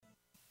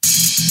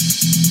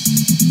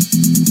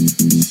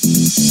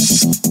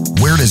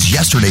Where does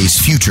yesterday's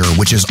future,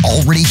 which is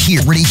already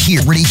here, meet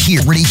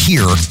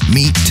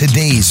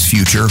today's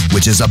future,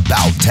 which is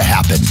about to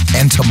happen,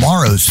 and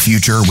tomorrow's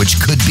future, which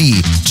could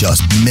be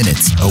just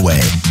minutes away?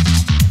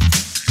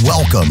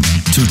 Welcome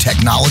to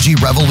Technology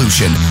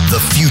Revolution, the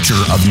future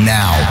of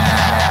now.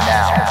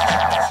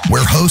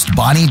 Where host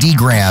Bonnie D.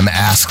 Graham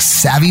asks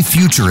savvy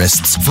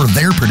futurists for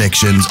their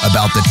predictions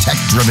about the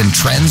tech-driven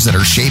trends that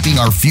are shaping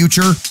our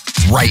future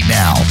right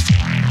now.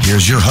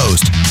 Here's your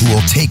host, who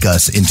will take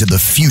us into the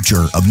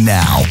future of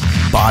now,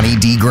 Bonnie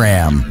D.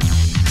 Graham.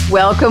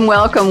 Welcome.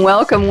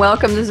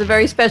 This is a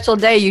very special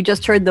day. You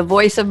just heard the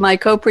voice of my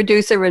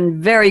co-producer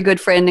and very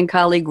good friend and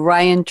colleague,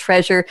 Ryan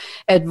Treasure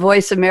at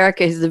Voice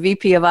America. He's the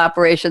VP of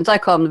Operations. I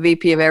call him the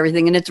VP of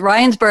everything. And it's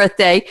Ryan's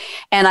birthday.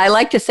 And I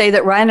like to say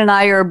that Ryan and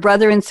I are a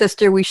brother and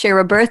sister. We share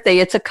a birthday.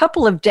 It's a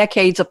couple of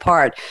decades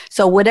apart.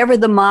 So whatever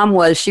the mom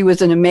was, she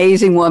was an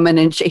amazing woman,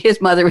 and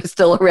his mother is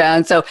still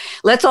around. So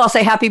let's all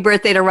say happy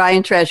birthday to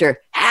Ryan Treasure.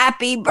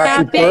 Happy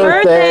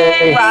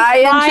birthday,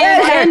 Ryan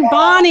Treasure. And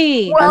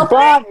Bonnie. Well,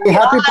 Bonnie,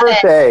 happy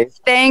birthday.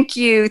 Thank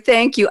you.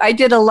 I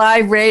did a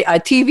live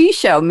TV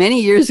show many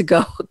years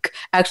ago,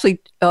 actually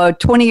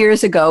 20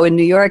 years ago in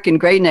New York in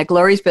Great Neck.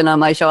 Lori's been on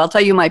my show. I'll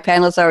tell you my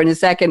panelists are in a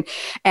second.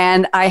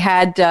 And I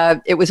had,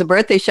 it was a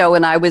birthday show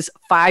and I was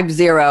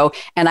 50,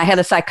 and I had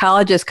a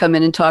psychologist come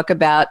in and talk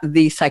about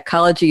the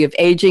psychology of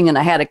aging, and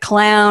I had a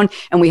clown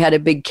and we had a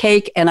big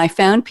cake, and I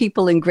found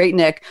people in Great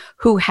Neck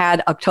who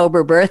had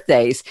October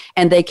birthdays,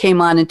 and they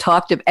came on and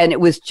talked, and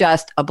it was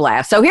just a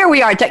blast. So here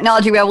we are,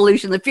 Technology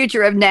Revolution, the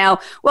future of now.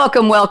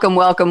 Welcome. We're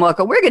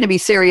going to be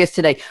serious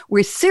today.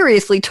 We're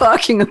seriously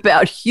talking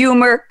about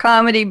humor,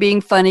 comedy,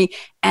 being funny,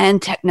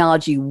 and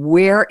technology.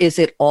 Where is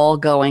it all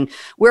going?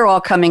 We're all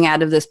coming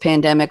out of this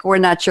pandemic. We're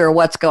not sure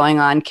what's going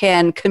on.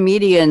 Can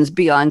comedians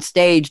be on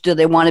stage? Do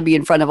they want to be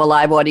in front of a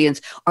live audience?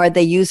 Are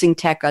they using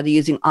tech? Are they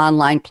using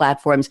online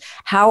platforms?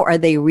 How are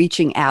they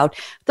reaching out?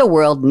 The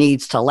world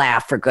needs to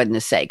laugh, for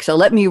goodness sake. So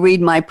let me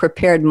read my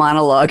prepared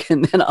monologue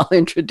and then I'll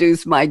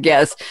introduce my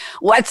guest.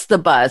 What's the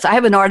buzz? I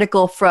have an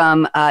article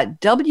from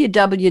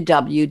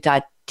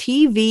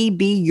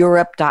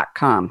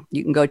www.tvbeurope.com.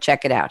 You can go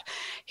check it out.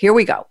 Here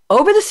we go.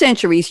 Over the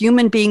centuries,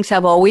 human beings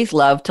have always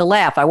loved to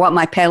laugh. I want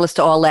my panelists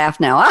to all laugh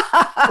now.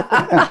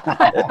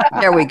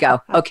 There we go.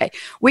 Okay.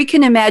 We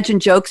can imagine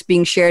jokes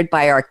being shared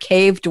by our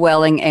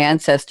cave-dwelling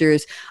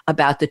ancestors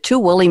about the two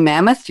woolly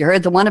mammoths. You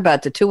heard the one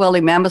about the two woolly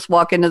mammoths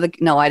walk into the...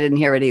 No, I didn't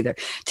hear it either.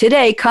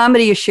 Today,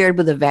 comedy is shared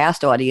with a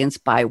vast audience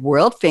by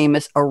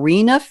world-famous,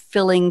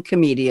 arena-filling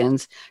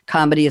comedians.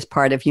 Comedy is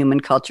part of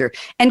human culture.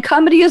 And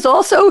comedy is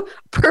also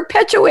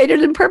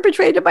perpetuated and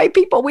perpetrated by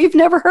people we've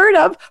never heard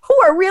of who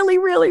are really,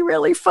 really,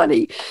 really funny.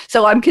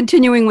 So I'm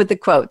continuing with the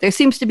quote. There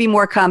seems to be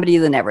more comedy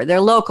than ever. There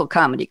are local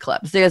comedy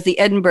clubs. There's the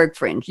Edinburgh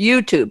Fringe,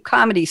 YouTube,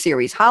 comedy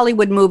series,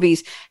 Hollywood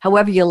movies.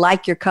 However you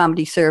like your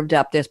comedy served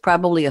up, there's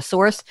probably a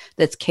source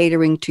that's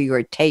catering to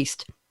your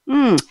taste.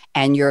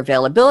 And your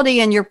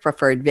availability and your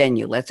preferred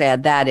venue. Let's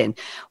add that in.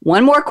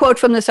 One more quote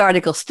from this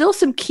article. Still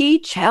some key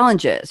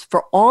challenges.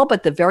 For all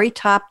but the very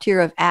top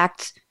tier of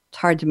acts, it's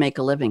hard to make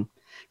a living.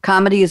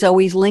 Comedy has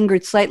always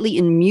lingered slightly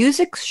in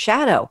music's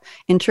shadow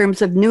in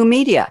terms of new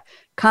media.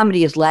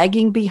 Comedy is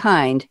lagging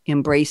behind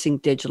embracing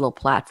digital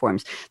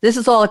platforms. This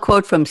is all a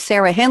quote from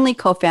Sarah Henley,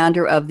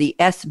 co-founder of the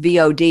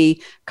SVOD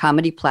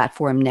comedy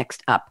platform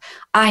Next Up.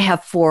 I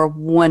have four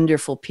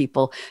wonderful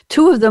people.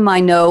 Two of them I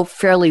know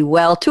fairly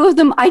well. Two of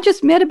them I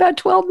just met about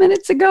 12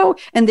 minutes ago,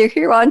 and they're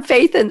here on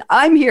Faith, and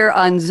I'm here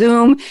on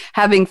Zoom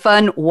having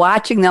fun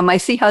watching them. I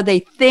see how they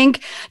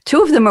think.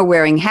 Two of them are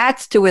wearing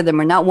hats. Two of them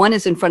are not. One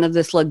is in front of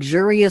this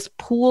luxurious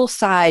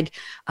poolside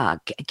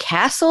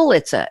castle.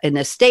 It's an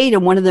estate,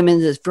 and one of them in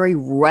this very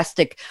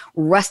rustic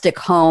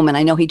home. And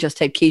I know he just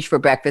had quiche for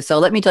breakfast. So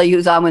let me tell you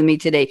who's on with me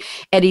today.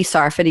 Eddie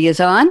Sarfati is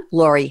on.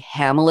 Lori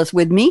Hamill is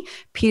with me.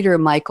 Peter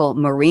Michael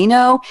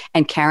Marino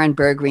and Karen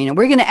Bergreen. And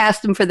we're going to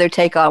ask them for their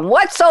take on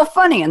What's So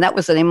Funny? And that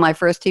was the name of my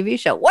first TV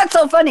show. What's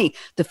So Funny?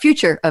 The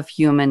future of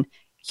human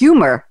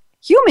humor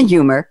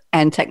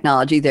and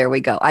technology. There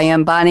we go. I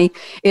am Bonnie.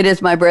 It is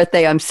my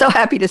birthday. I'm so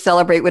happy to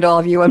celebrate with all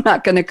of you. I'm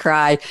not going to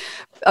cry.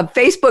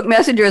 Facebook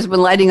Messenger has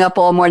been lighting up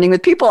all morning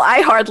with people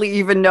I hardly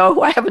even know,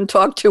 who I haven't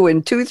talked to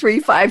in 2, 3,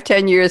 5,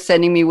 10 years,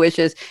 sending me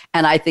wishes.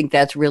 And I think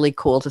that's really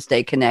cool to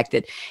stay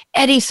connected.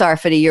 Eddie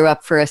Sarfati, you're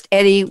up first.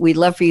 Eddie, we'd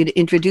love for you to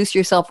reintroduce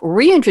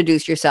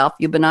yourself.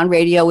 You've been on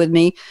radio with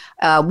me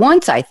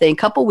once, I think,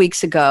 a couple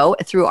weeks ago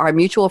through our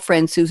mutual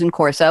friend, Susan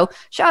Corso.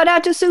 Shout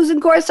out to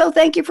Susan Corso.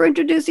 Thank you for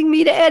introducing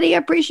me to Eddie. I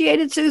appreciate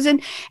it, Susan.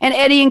 And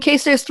Eddie, in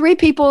case there's 3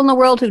 people in the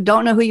world who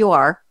don't know who you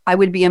are, I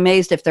would be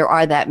amazed if there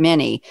are that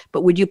many,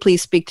 but would you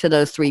please speak to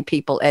those 3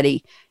 people,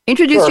 Eddie?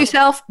 Introduce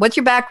yourself. What's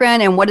your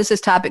background, and what does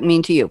this topic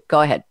mean to you? Go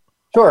ahead.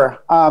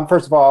 Sure.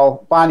 First of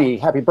all, Bonnie,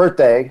 happy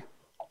birthday.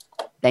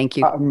 Thank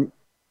you.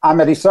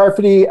 I'm Eddie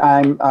Sarfati.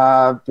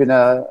 I've been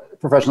a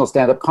professional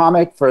stand-up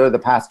comic for the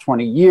past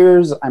 20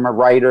 years. I'm a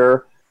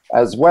writer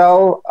as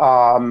well,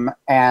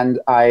 and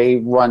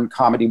I run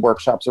comedy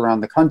workshops around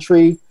the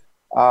country.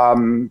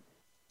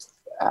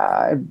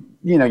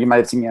 you might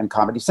have seen me on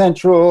Comedy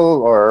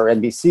Central or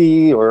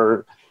NBC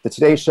or The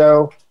Today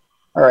Show.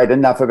 All right,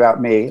 enough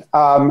about me.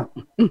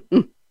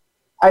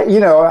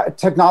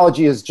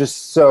 Technology is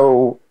just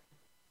so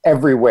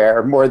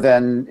everywhere, more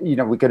than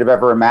we could have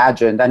ever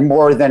imagined, and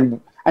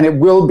it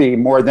will be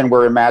more than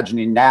we're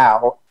imagining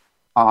now.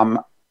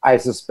 I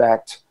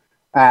suspect,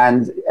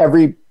 and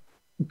every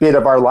bit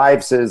of our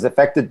lives is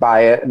affected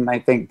by it, and I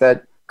think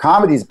that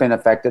comedy's been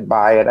affected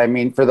by it. I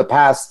mean, for the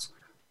past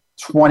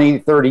 20,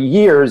 30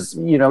 years,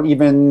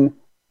 even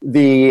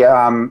the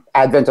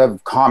advent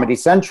of Comedy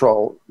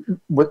Central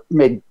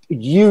made a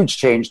huge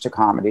change to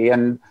comedy.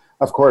 And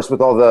of course,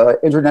 with all the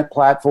internet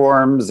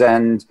platforms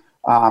and,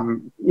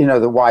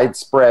 the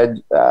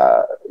widespread,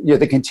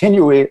 the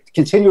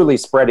continually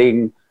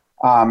spreading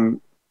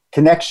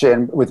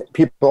connection with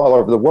people all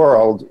over the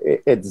world,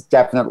 it's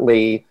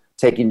definitely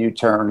taking new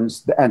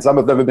turns. And some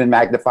of them have been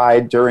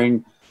magnified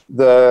during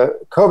the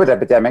COVID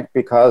epidemic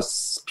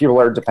because people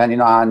are depending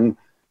on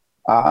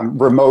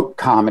remote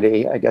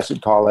comedy, I guess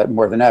you'd call it,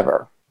 more than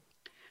ever.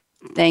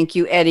 Thank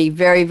you, Eddie.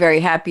 Very,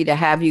 very happy to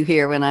have you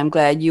here. And I'm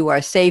glad you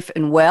are safe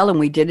and well. And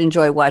we did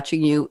enjoy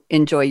watching you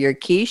enjoy your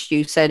quiche.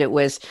 You said it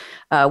was,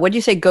 what did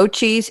you say, goat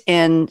cheese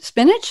and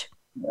spinach?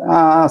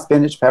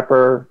 Spinach,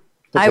 pepper,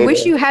 potato. I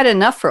wish you had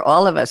enough for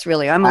all of us,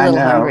 really. I'm a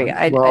little hungry.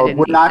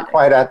 We're not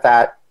quite at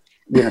that.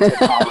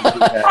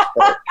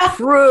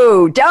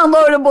 True.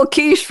 Downloadable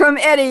quiche from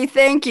Eddie.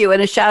 Thank you.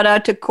 And a shout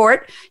out to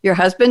Court. Your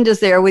husband is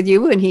there with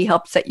you, and he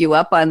helped set you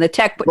up on the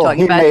tech.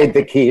 He made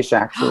the quiche,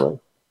 actually.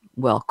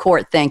 Well,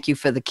 Court, thank you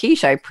for the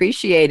quiche. I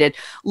appreciate it.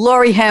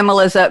 Lori Hamill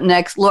is up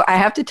next. I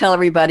have to tell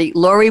everybody,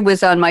 Lori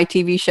was on my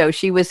TV show.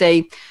 She was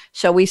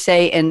shall we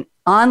say, an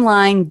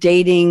online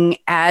dating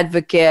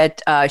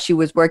advocate. She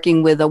was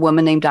working with a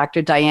woman named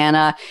Dr.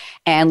 Diana,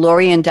 and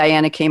Lori and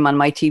Diana came on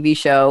my TV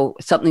show,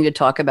 Something to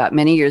Talk About,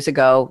 many years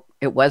ago.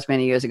 It was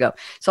many years ago.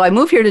 So I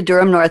moved here to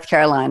Durham, North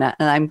Carolina,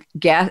 and I'm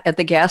at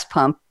the gas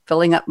pump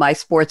filling up my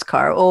sports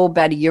car,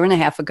 about a year and a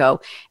half ago,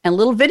 and a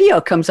little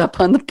video comes up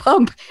on the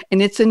pump,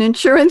 and it's an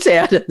insurance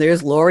ad. And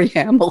there's Lori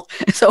Hamill.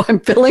 So I'm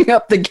filling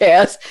up the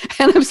gas,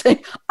 and I'm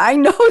saying, I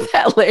know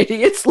that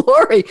lady. It's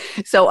Lori.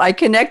 So I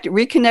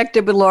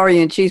reconnected with Lori,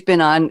 and she's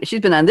been on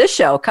this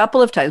show a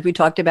couple of times. We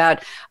talked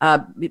about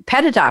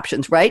pet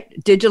adoptions, right?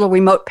 Digital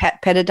remote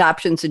pet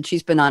adoptions, and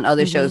she's been on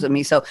other shows with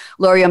me. So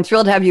Lori, I'm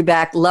thrilled to have you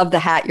back. Love the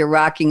hat you're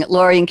rocking.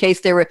 Lori, in case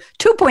there were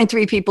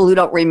 2.3 people who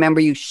don't remember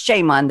you,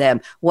 shame on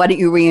them. Why don't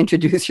you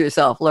reintroduce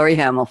yourself? Lori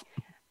Hamill.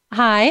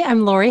 Hi,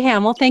 I'm Lori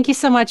Hamill. Thank you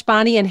so much,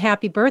 Bonnie, and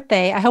happy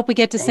birthday. I hope we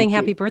get to sing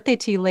happy birthday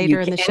to you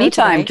later in the show.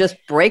 Anytime, just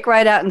break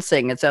right out and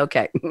sing. It's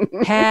okay.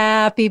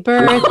 Happy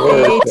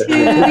birthday to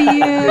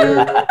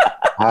you.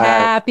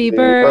 Happy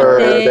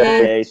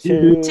birthday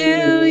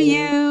to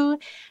you.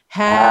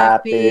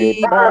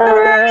 Happy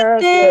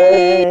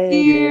birthday,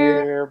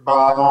 dear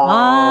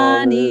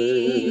Bonnie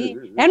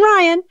and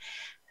Ryan.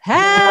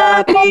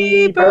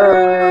 Happy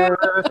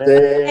birthday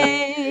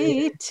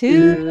to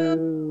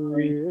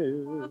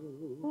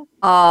you.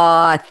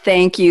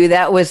 Thank you.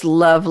 That was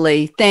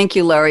lovely. Thank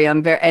you, Lori.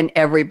 I'm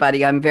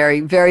very,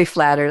 very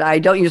flattered. I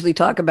don't usually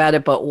talk about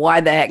it, but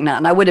why the heck not?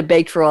 And I would have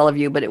baked for all of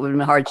you, but it would have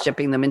been hard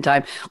shipping them in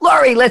time.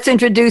 Lori, let's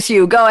introduce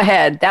you. Go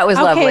ahead. That was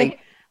lovely.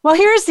 Well,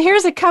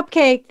 here's a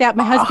cupcake that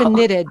my husband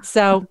knitted.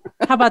 So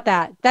how about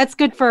that? That's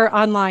good for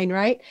online,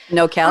 right?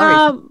 No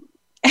calories.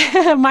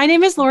 My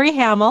name is Lori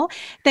Hamill.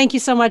 Thank you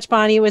so much,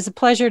 Bonnie. It was a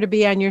pleasure to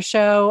be on your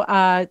show,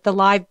 the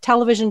live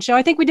television show.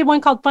 I think we did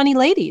one called Funny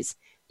Ladies.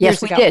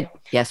 Yes, we did.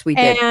 Yes, we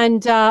did.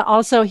 And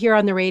also here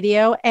on the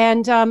radio.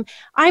 And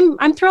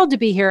I'm thrilled to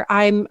be here.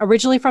 I'm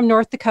originally from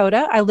North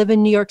Dakota. I live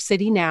in New York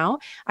City now.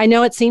 I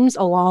know it seems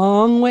a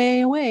long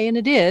way away, and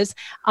it is.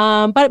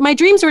 But my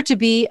dreams were to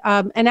be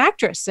an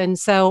actress. And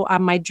so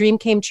my dream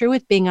came true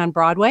with being on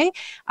Broadway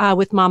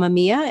with Mamma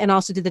Mia, and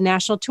also did the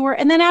national tour.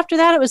 And then after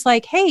that, it was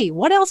like, hey,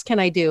 what else can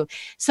I do?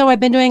 So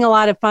I've been doing a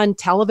lot of fun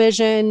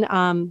television,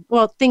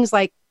 things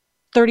like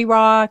 30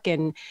 Rock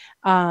and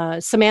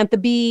Samantha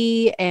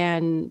Bee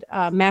and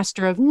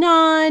Master of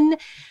None,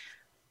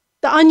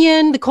 The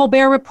Onion, The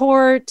Colbert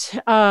Report,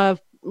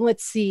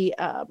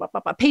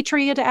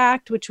 Patriot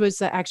Act, which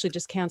was actually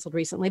just canceled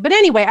recently. But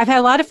anyway, I've had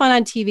a lot of fun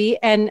on TV,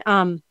 and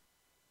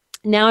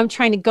now I'm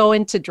trying to go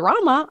into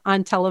drama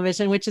on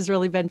television, which has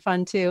really been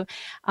fun too.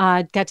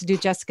 Got to do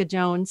Jessica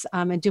Jones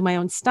and do my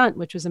own stunt,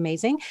 which was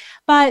amazing.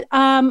 But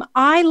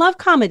I love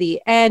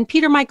comedy. And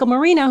Peter Michael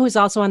Marino, who's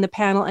also on the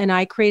panel, and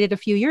I created a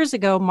few years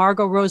ago,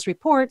 Margot Rose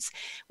Reports,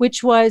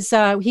 which was,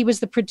 he was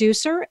the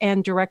producer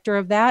and director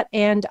of that.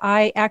 And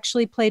I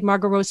actually played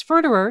Margot Rose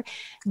Ferderer,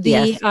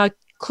 the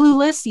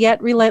clueless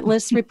yet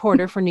relentless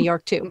reporter for New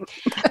York 2.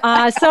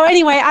 So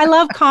anyway, I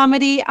love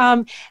comedy.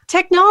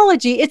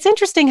 Technology, it's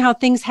interesting how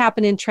things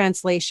happen in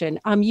translation.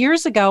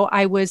 Years ago,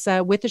 I was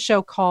with a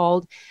show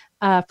called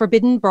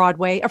Forbidden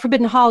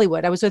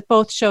Hollywood. I was with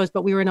both shows,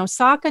 but we were in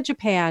Osaka,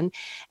 Japan,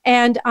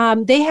 and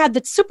they had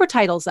the super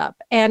titles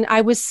up, and I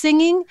was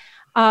singing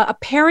a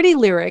parody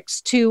lyrics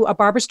to a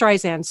Barbra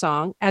Streisand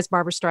song as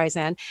Barbra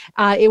Streisand.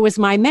 It was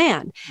My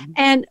Man.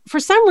 And for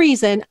some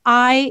reason,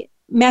 I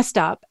messed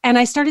up and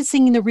I started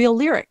singing the real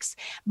lyrics,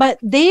 but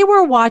they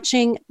were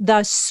watching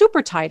the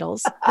super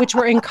titles, which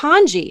were in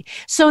kanji.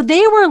 So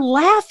they were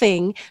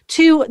laughing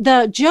to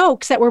the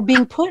jokes that were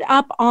being put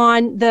up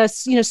on the,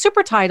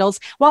 super titles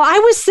while I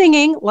was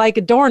singing like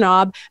a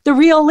doorknob, the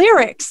real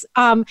lyrics.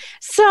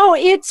 So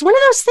it's one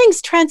of those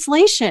things,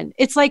 translation.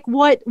 It's like,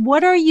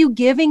 what are you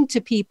giving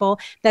to people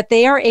that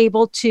they are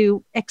able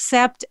to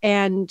accept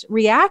and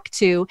react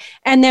to?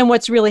 And then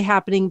what's really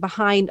happening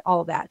behind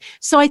all that.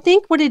 So I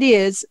think what it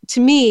is,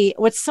 to me,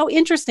 what's so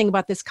interesting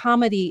about this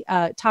comedy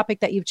topic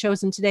that you've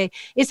chosen today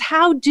is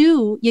how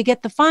do you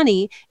get the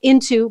funny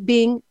into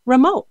being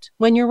remote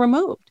when you're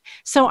removed?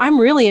 So I'm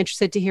really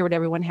interested to hear what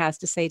everyone has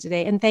to say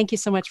today. And thank you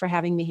so much for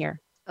having me here.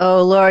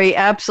 Oh, Lori,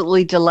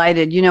 absolutely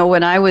delighted.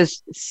 When I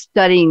was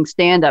studying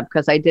stand-up,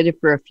 because I did it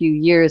for a few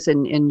years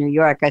in New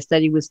York, I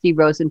studied with Steve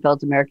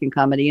Rosenfeld's American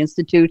Comedy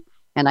Institute,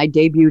 and I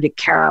debuted at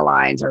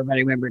Caroline's.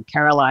 Everybody remembered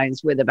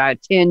Caroline's, with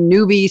about 10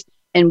 newbies.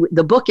 And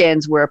the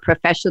bookends were a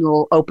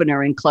professional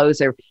opener and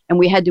closer. And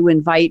we had to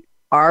invite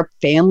our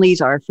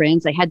families, our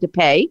friends. They had to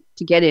pay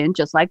to get in,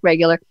 just like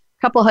regular.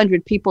 A couple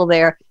hundred people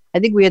there. I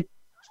think we had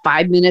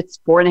 5 minutes,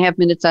 4.5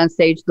 minutes on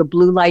stage, the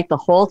blue light, the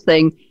whole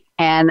thing.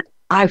 And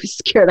I was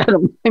scared out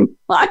of my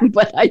mind,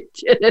 but I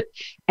did it.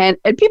 And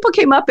people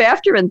came up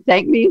after and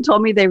thanked me and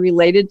told me they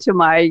related to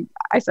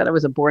I said I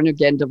was a born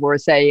again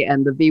divorcee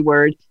and the V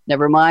word,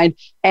 never mind.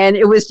 And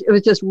it was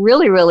just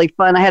really, really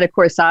fun. I had a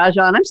corsage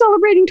on. I'm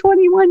celebrating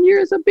 21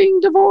 years of being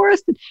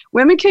divorced. And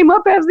women came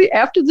up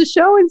after the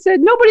show and said,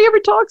 nobody ever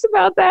talks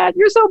about that.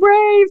 You're so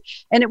brave.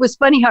 And it was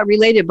funny how it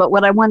related. But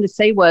what I wanted to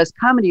say was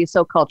comedy is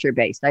so culture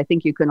based. I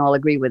think you can all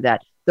agree with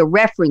that. The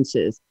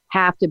references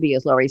have to be,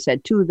 as Lori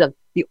said, to the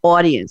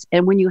audience.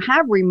 And when you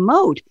have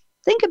remote,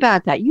 think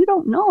about that. You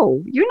don't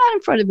know. You're not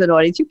in front of an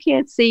audience. You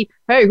can't see,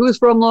 hey, who's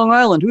from Long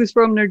Island? Who's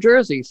from New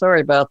Jersey?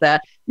 Sorry about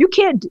that. You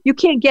can't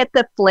get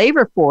the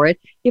flavor for it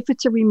if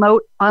it's a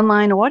remote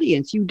online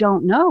audience. You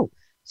don't know.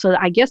 So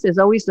I guess there's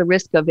always the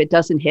risk of it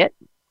doesn't hit,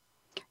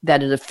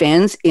 that it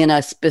offends in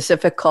a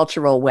specific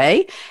cultural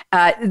way.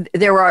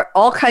 There are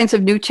all kinds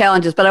of new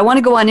challenges, but I want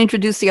to go on and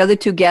introduce the other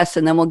two guests,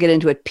 and then we'll get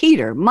into it.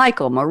 Peter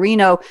Michael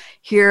Marino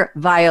here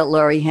via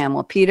Lori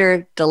Hamill.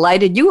 Peter,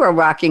 delighted you are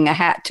rocking a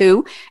hat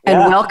too, and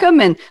welcome,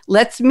 and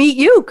let's meet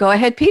you. Go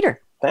ahead,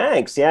 Peter.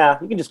 Thanks. Yeah,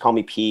 you can just call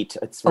me Pete.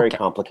 It's very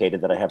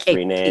complicated that I have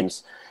three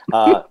names.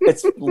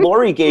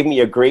 Lori gave me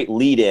a great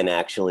lead in,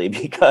 actually,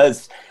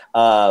 because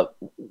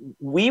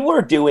we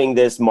were doing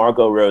this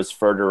Margot Rose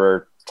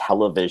Federer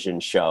television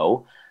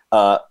show,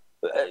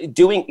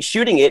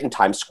 shooting it in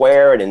Times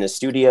Square and in the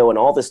studio and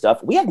all this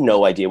stuff. We had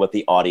no idea what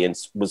the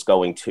audience was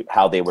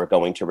how they were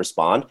going to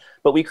respond,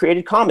 but we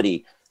created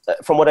comedy.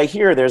 From what I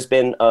hear, there's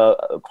been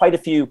quite a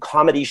few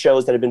comedy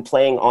shows that have been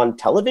playing on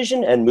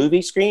television and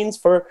movie screens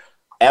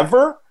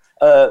forever,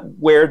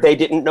 where they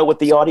didn't know what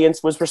the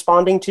audience was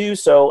responding to.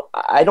 So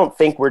I don't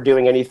think we're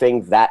doing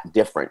anything that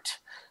different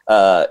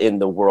in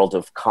the world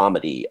of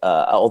comedy,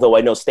 although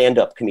I know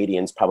stand-up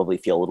comedians probably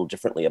feel a little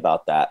differently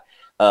about that.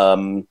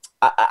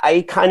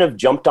 I kind of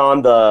jumped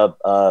on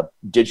the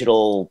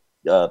digital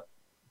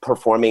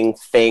performing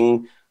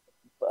thing.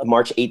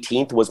 March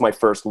 18th was my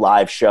first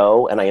live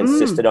show, and I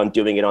insisted on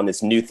doing it on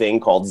this new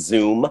thing called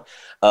Zoom.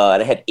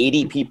 And I had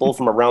 80 people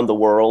from around the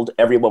world,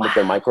 everyone with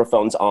their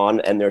microphones on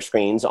and their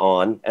screens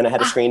on. And I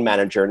had a screen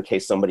manager in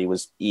case somebody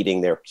was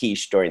eating their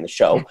quiche during the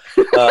show.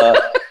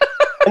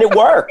 And it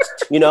worked.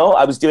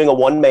 I was doing a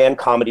one-man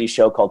comedy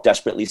show called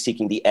Desperately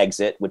Seeking the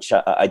Exit, which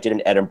I did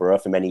in Edinburgh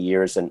for many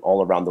years and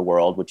all around the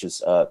world, which is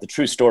the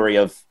true story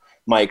of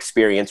my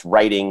experience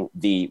writing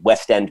the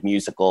West End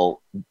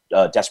musical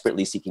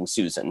Desperately Seeking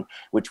Susan,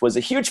 which was a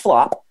huge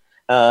flop,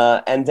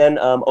 and then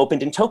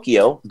opened in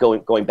Tokyo,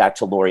 going back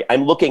to Lori.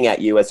 I'm looking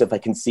at you as if I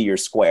can see your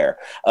square,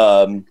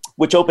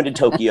 which opened in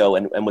Tokyo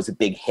and was a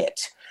big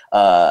hit.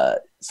 So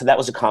that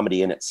was a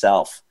comedy in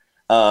itself.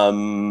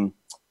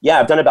 Yeah,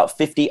 I've done about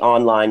 50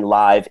 online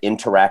live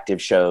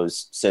interactive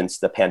shows since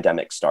the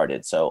pandemic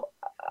started. So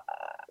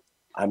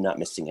I'm not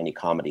missing any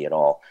comedy at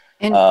all.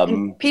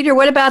 And Peter,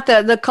 what about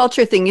the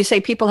culture thing? You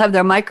say people have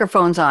their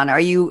microphones on. Are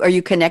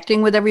you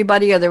connecting with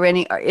everybody?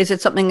 Is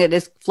it something that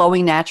is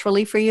flowing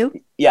naturally for you?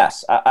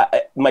 Yes.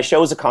 My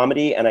show is a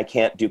comedy, and I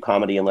can't do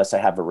comedy unless I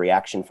have a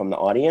reaction from the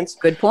audience.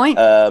 Good point.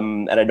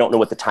 And I don't know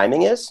what the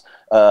timing is.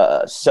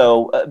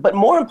 But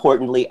more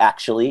importantly,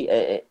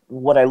 actually,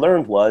 what I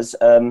learned was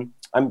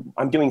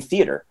I'm doing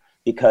theater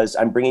because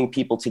I'm bringing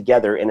people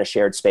together in a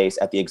shared space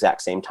at the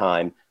exact same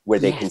time where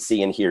they can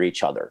see and hear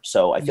each other.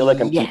 So I feel like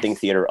I'm keeping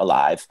theater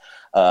alive.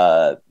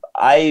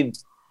 I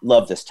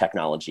love this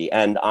technology,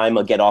 and I'm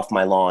a get off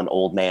my lawn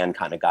old man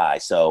kind of guy.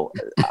 So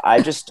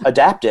I just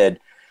adapted.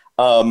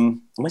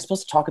 Am I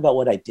supposed to talk about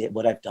what I did,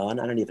 what I've done?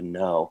 I don't even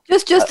know.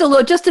 Just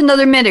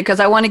another minute, because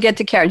I want to get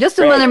to Karen. Just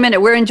another minute.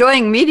 We're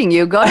enjoying meeting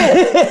you. Go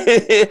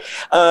ahead.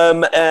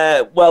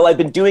 Well, I've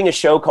been doing a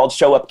show called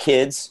Show Up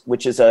Kids,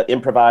 which is a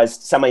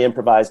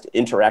semi-improvised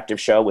interactive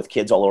show with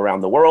kids all around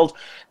the world.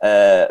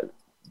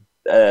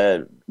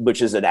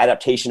 which is an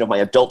adaptation of my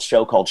adult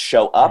show called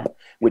Show Up,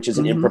 which is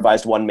an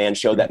improvised one-man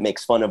show that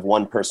makes fun of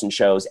one-person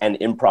shows and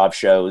improv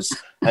shows,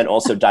 and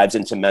also dives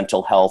into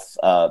mental health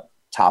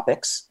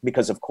topics,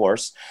 because of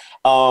course.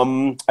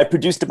 I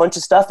produced a bunch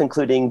of stuff,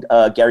 including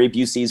Gary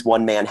Busey's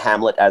one-man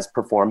Hamlet as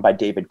performed by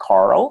David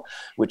Carl,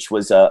 which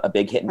was a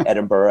big hit in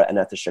Edinburgh and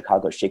at the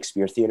Chicago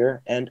Shakespeare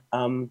Theater. And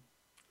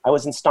I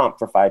was in Stomp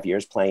for 5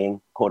 years playing,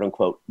 quote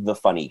unquote, the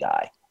funny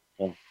guy.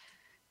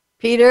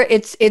 Peter,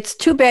 it's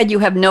too bad you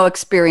have no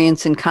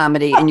experience in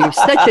comedy and you're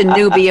such a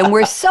newbie, and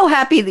we're so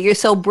happy that you're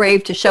so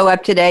brave to show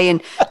up today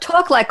and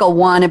talk like a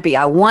wannabe.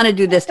 I want to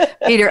do this.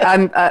 Peter,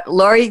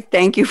 Laurie,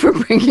 thank you for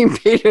bringing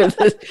Peter.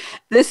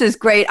 This is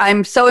great.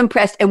 I'm so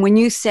impressed. And when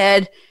you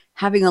said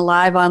having a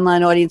live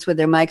online audience with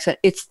their mics on,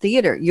 it's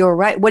theater. You're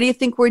right. What do you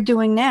think we're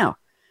doing now?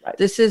 Right.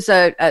 This is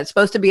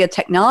supposed to be a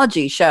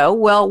technology show.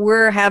 Well,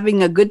 we're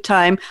having a good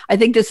time. I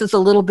think this is a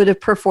little bit of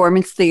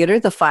performance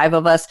theater, the five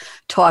of us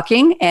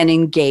talking and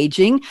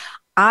engaging.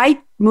 I've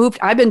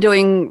been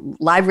doing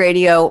live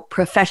radio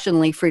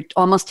professionally for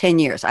almost 10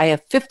 years. I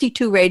have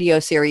 52 radio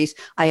series.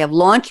 I have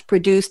launched,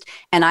 produced,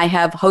 and I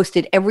have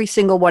hosted every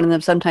single one of them,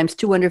 sometimes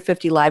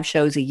 250 live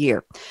shows a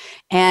year.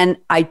 And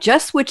I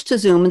just switched to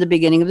Zoom in the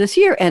beginning of this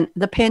year, and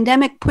the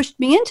pandemic pushed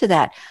me into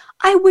that.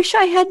 I wish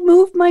I had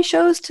moved my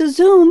shows to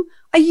Zoom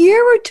a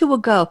year or two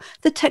ago.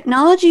 The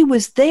technology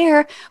was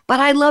there, but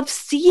I love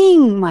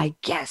seeing my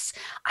guests.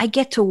 I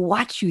get to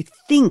watch you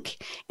think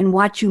and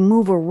watch you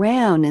move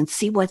around and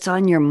see what's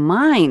on your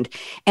mind.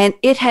 And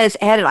it has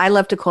added, I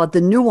love to call it the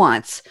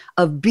nuance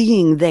of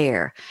being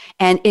there.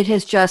 And it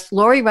has just,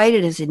 Laurie, right,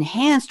 it has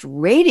enhanced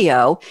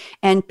radio.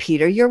 And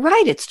Peter, you're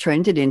right, it's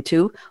turned it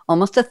into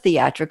almost a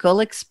theatrical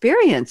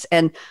experience.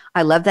 And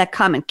I love that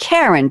comment.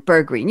 Karen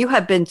Bergreen, you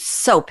have been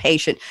so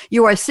patient.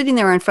 You are sitting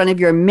there in front of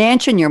your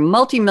mansion, your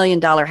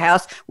multi-million-dollar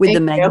house with the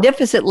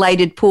magnificent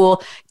lighted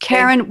pool.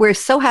 Karen, we're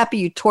so happy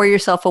you tore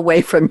yourself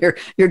away from your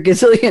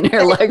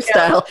gazillionaire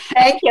lifestyle.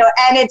 Thank you.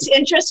 And it's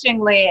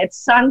interestingly, it's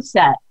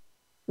sunset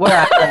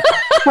where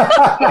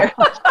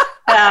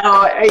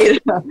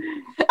I live.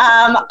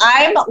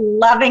 I'm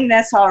loving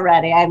this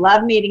already. I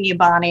love meeting you,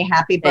 Bonnie.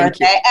 Happy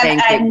birthday.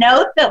 And I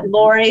note that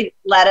Laurie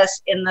let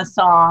us in the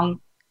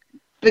song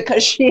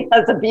because she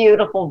has a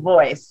beautiful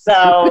voice.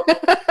 So,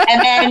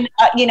 and then,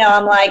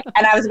 I'm like,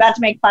 and I was about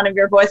to make fun of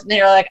your voice, and then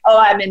you're like, oh,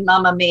 I'm in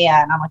Mamma Mia.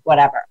 And I'm like,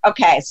 whatever.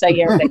 Okay, so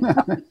you're a big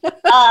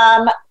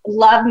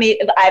love me.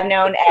 I've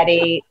known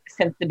Eddie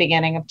since the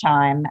beginning of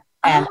time,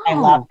 and I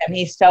love him.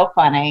 He's so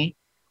funny.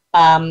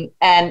 And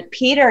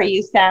Peter,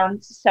 you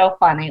sound so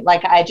funny.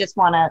 Like, I just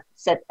want to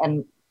sit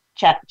and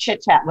chit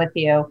chat with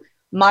you.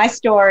 My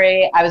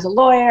story, I was a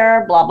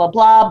lawyer, blah, blah,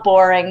 blah,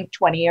 boring,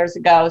 20 years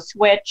ago,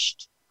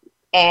 switched.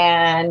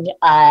 And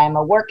I'm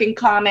a working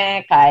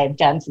comic. I've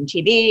done some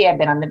TV. I've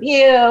been on The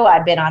View.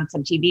 I've been on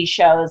some TV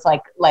shows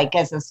like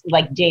as a,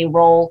 like day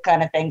role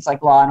kind of things,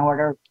 like Law and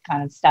Order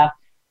kind of stuff.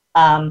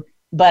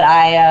 But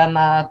I am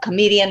a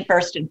comedian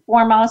first and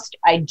foremost.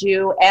 I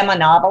am a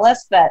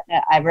novelist that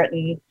I've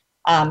written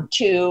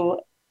 2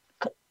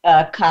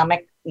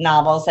 comic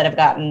novels that have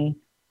gotten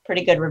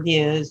pretty good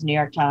reviews, New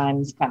York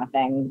Times kind of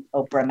thing,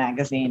 Oprah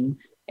magazine.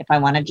 If I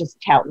want to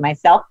just tout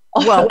myself.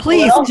 Well,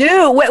 please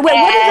do. What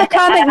is a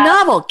comic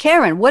novel?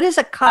 Karen, what is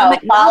a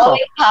comic novel?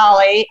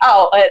 Polly.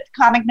 A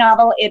comic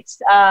novel.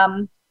 It's,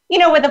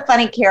 with a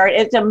funny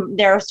character.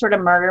 They're sort of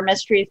murder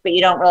mysteries, but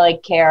you don't really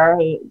care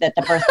that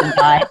the person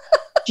died.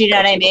 Do you know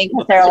what I mean?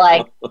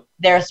 Because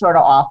they're sort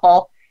of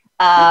awful.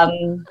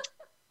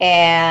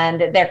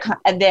 And they're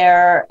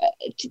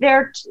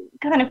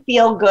kind of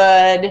feel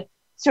good,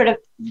 sort of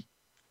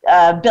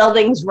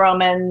buildings,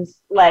 Romans,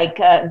 like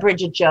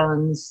Bridget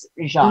Jones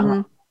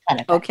genre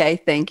kind of thing. Okay,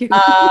 thank you.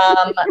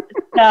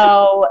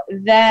 So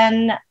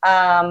then,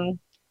 I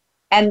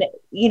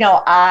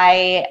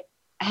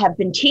have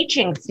been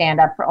teaching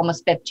stand-up for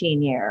almost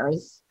 15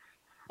 years,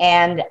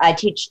 and I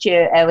teach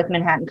with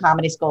Manhattan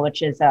Comedy School,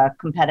 which is a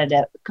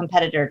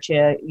competitor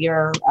to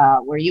your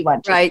where you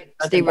went to. Right,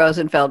 Steve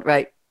Rosenfeld,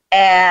 right.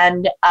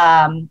 And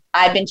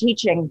I've been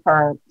teaching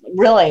for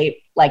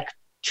really like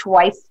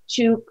twice.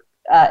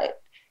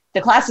 The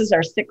classes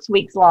are 6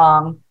 weeks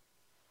long.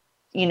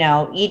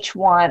 Each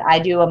one, I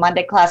do a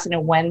Monday class and a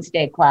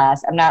Wednesday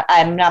class.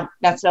 I'm not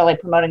necessarily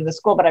promoting the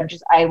school, but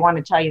I want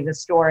to tell you the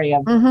story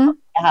of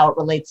how it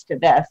relates to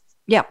this.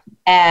 Yeah.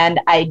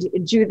 And I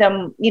do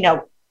them,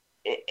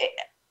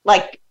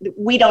 like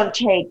we don't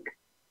take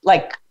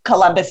like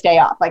Columbus Day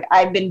off. Like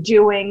I've been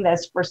doing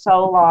this for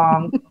so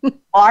long.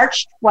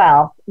 March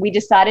 12th, we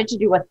decided to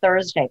do a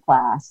Thursday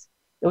class.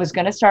 It was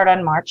going to start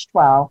on March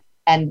 12th.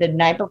 And the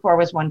night before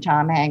was when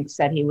Tom Hanks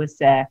said he was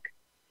sick.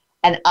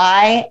 And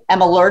I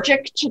am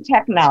allergic to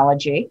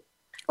technology.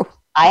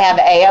 I have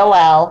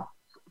AOL.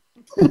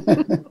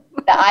 The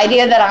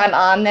idea that I'm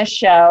on this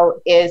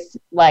show is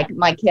like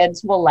my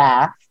kids will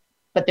laugh,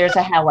 but there's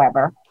a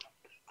however.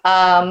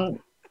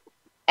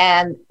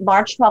 And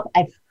March 12th,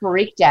 I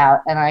freaked out,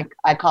 and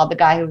I called the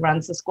guy who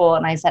runs the school,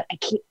 and I said,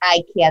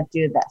 I can't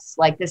do this.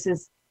 Like,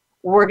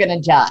 we're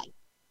going to die.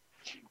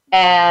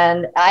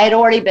 And I had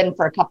already been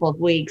for a couple of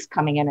weeks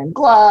coming in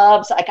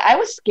gloves. Like I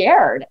was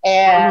scared.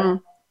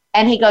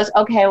 And he goes,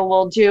 okay,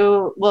 we'll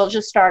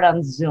just start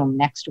on Zoom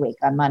next week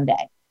on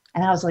Monday.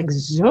 And I was like,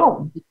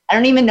 Zoom? I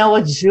don't even know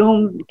what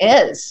Zoom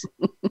is.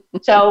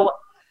 So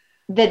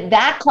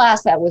that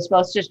class that was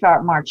supposed to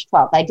start March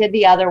 12th, I did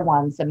the other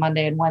ones, the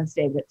Monday and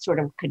Wednesday that sort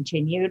of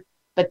continued.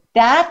 But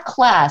that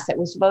class that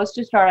was supposed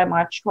to start on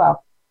March 12th,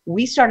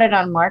 we started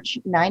on March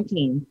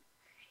 19th.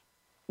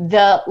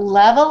 The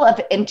level of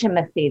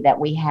intimacy that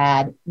we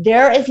had,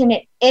 there is an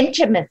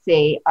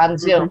intimacy on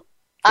Zoom. Mm-hmm.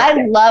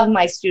 I love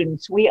my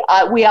students.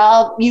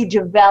 You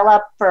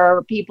develop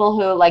for people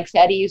who, like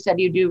Eddie, you said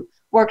you do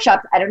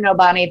workshops. I don't know,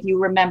 Bonnie, if you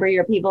remember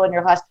your people in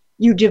your class,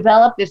 you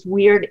develop this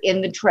weird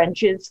in the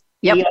trenches.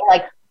 Yep. You know,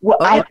 like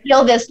I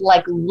feel this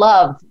like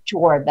love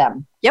toward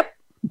them. Yep.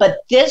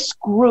 But this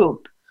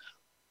group,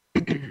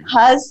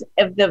 because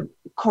of the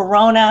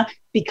corona,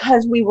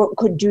 because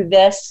could do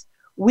this,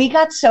 we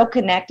got so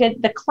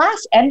connected. The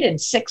class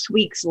ended 6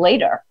 weeks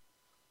later.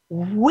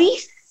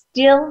 We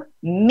still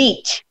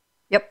meet.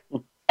 Yep.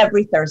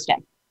 Every Thursday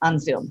on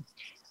Zoom,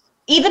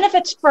 even if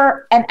it's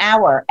for an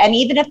hour, and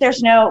even if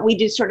we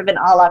do sort of an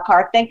a la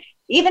carte thing,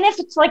 even if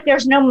it's like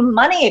there's no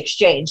money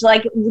exchange,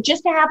 like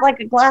just to have like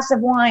a glass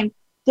of wine,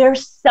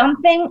 there's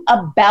something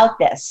about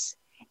this.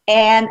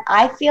 And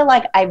I feel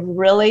like I've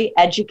really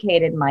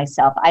educated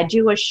myself. I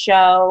do a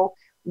show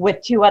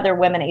with 2 other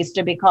women. It used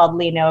to be called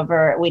Lean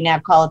Over. We now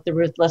call it the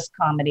Ruthless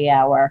Comedy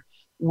Hour.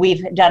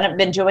 We've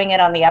been doing it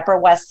on the Upper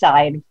West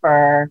Side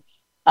for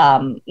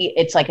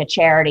it's like a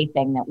charity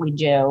thing that we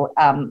do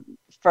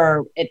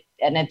for it,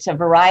 and it's a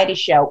variety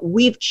show.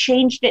 We've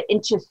changed it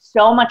into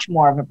so much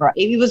more of a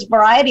variety. It was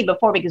variety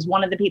before because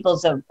one of the people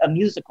is a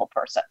musical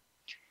person,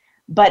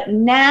 but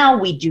now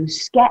we do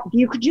sketch.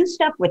 You could do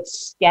stuff with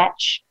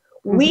sketch.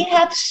 Mm-hmm. We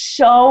have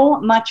so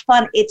much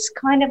fun. It's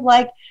kind of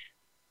like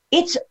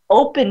it's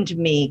opened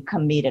me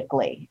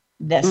comedically.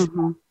 This.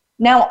 Mm-hmm.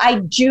 Now, I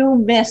do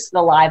miss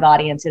the live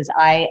audiences.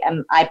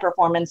 I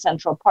perform in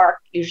Central Park,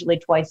 usually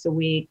twice a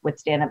week with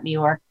Stand Up New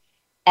York.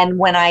 And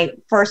when I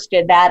first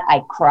did that,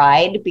 I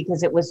cried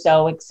because it was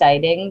so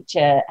exciting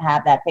to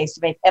have that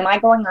face-to-face. Am I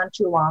going on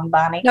too long,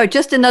 Bonnie? No,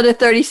 just another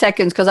 30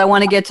 seconds because I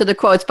want to get to the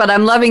quotes. But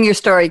I'm loving your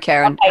story,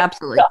 Karen. Okay,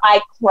 absolutely. So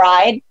I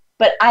cried,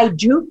 but I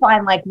do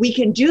find like we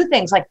can do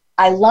things like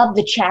I love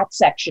the chat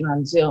section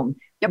on Zoom.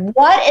 Yep.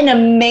 What an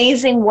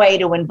amazing way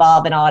to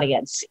involve an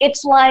audience.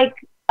 It's like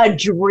a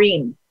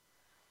dream.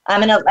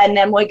 And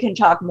then we can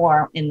talk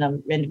more in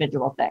the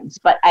individual things,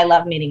 but I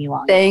love meeting you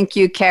all. Thank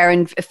you,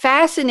 Karen.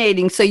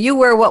 Fascinating. So you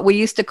were what we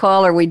used to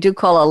call, or we do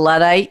call, a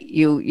Luddite.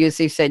 You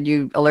said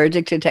you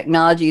allergic to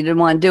technology. You didn't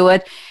want to do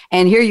it.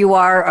 And here you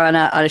are on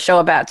a show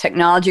about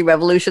technology,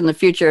 revolution, the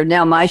future of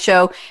now, my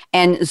show.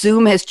 And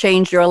Zoom has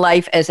changed your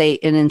life as an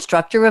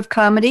instructor of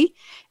comedy,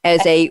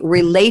 as a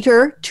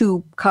relator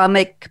to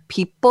comic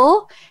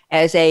people,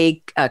 as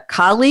a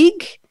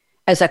colleague,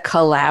 as a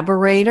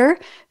collaborator.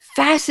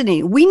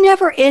 Fascinating. We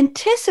never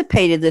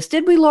anticipated this,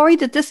 did we, Laurie?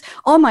 That this,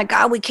 oh my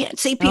God, we can't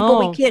see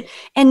people, we can't.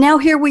 And now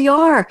here we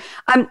are.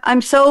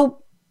 I'm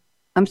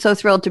so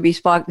thrilled to be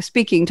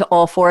speaking to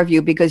all 4 of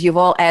you because you've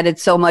all added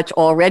so much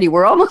already.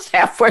 We're almost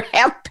half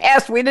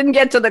past. We didn't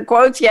get to the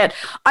quotes yet.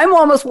 I'm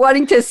almost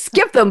wanting to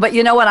skip them, but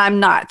you know what?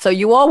 I'm not. So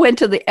you all went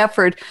to the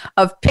effort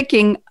of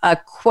picking a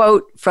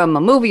quote from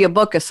a movie, a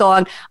book, a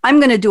song. I'm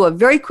going to do a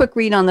very quick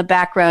read on the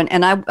background.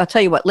 And I'll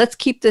tell you what, let's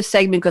keep this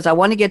segment because I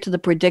want to get to the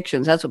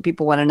predictions. That's what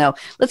people want to know.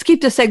 Let's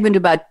keep this segment to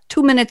about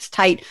 2 minutes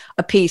tight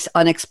a piece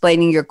on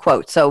explaining your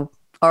quote. So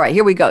all right,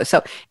 here we go.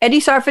 So Eddie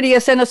Sarfati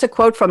has sent us a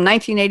quote from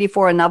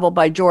 1984, a novel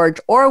by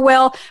George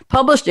Orwell,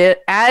 published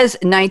it as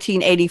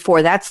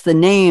 1984. That's the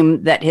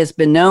name that has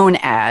been known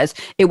as.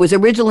 It was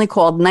originally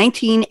called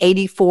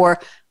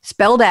 1984,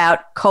 spelled out,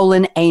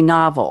 a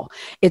novel.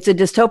 It's a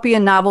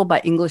dystopian novel by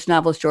English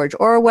novelist George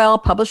Orwell,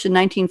 published in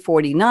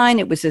 1949.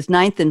 It was his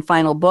 9th and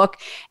final book,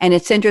 and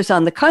it centers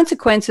on the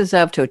consequences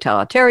of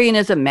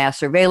totalitarianism, mass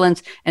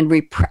surveillance, and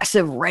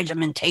repressive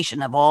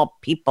regimentation of all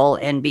people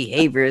and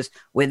behaviors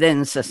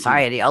within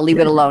society. I'll leave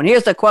it alone.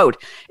 Here's the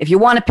quote. If you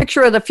want a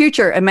picture of the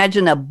future,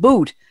 imagine a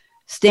boot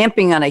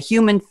stamping on a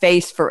human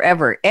face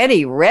forever.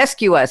 Eddie,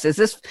 rescue us.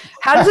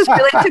 How does this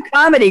relate to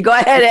comedy? Go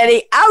ahead,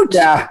 Eddie. Ouch.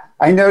 Yeah,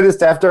 I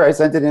noticed after I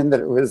sent it in that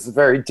it was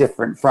very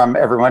different from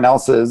everyone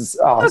else's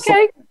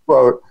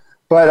quote.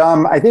 But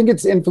I think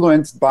it's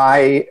influenced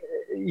by,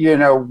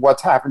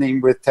 what's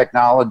happening with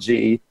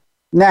technology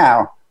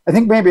now. I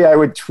think maybe I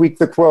would tweak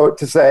the quote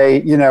to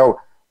say,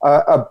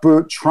 a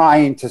boot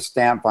trying to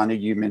stamp on a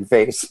human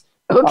face.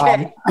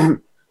 Okay.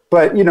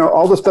 But,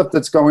 all the stuff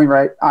that's going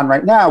on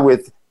right now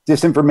with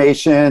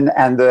disinformation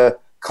and the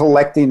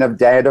collecting of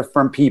data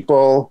from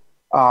people,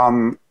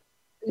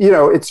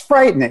 it's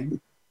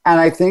frightening. And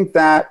I think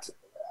that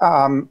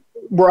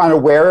we're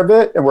unaware of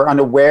it, and we're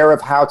unaware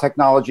of how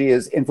technology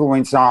is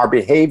influencing our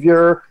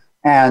behavior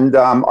and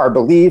our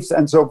beliefs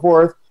and so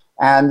forth.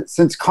 And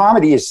since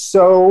comedy is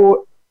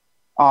so,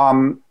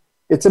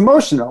 it's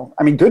emotional.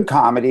 I mean, good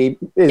comedy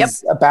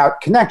is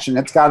about connection.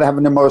 It's got to have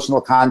an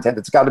emotional content.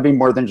 It's got to be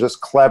more than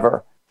just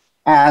clever.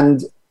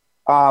 And,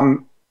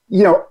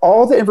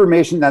 all the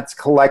information that's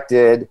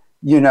collected,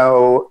 if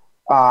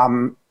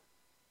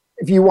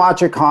you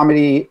watch a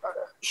comedy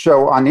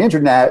show on the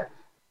internet,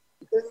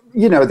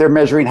 they're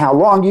measuring how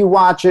long you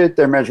watch it.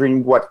 They're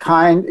measuring what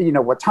time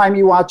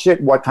you watch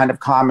it, what kind of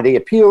comedy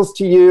appeals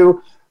to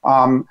you.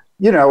 And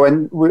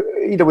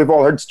we've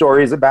all heard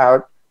stories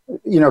about,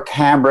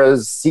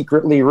 cameras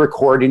secretly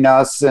recording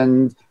us.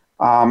 And,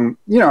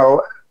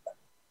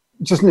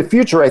 just in the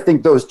future, I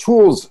think those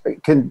tools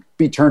can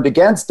be turned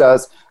against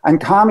us.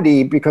 And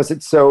comedy, because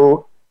it's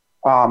so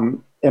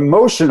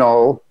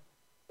emotional,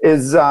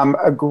 is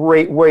a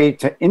great way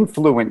to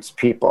influence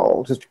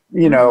people,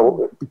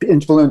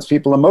 influence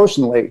people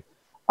emotionally.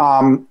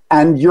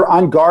 And you're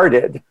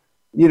unguarded.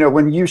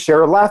 When you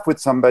share a laugh with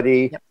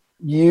somebody,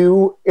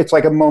 it's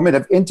like a moment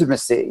of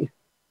intimacy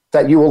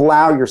that you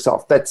allow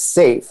yourself, that's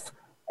safe,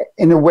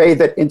 in a way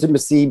that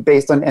intimacy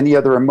based on any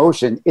other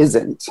emotion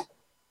isn't.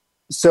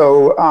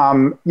 So,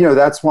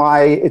 that's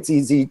why it's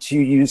easy to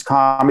use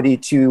comedy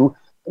to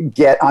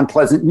get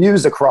unpleasant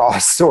news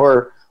across,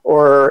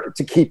 or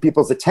to keep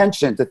people's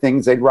attention to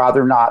things they'd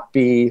rather not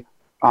be,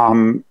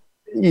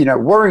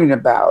 worrying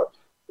about.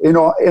 In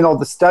all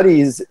the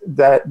studies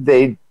that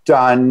they've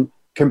done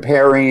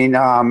comparing,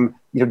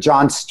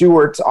 Jon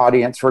Stewart's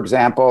audience, for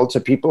example, to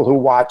people who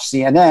watch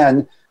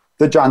CNN,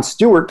 the Jon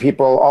Stewart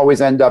people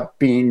always end up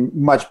being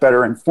much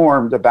better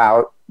informed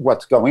about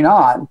what's going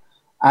on.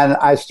 And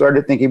I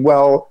started thinking,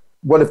 well,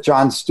 what if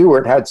Jon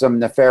Stewart had some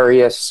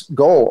nefarious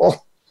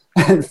goal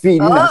and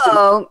feeding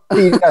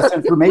us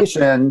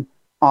information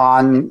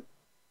on,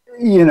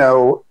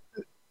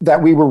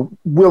 that we were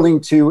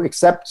willing to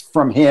accept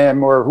from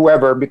him or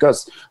whoever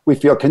because we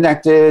feel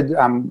connected,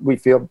 we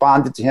feel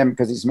bonded to him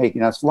because he's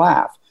making us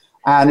laugh.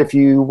 And if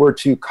you were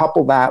to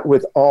couple that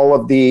with all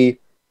of the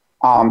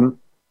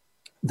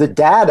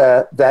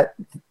data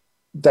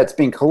that's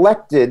being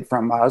collected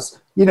from us,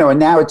 and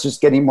now it's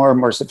just getting more and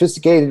more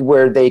sophisticated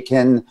where they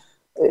can,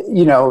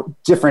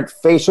 different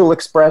facial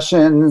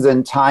expressions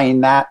and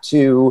tying that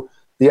to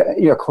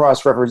the,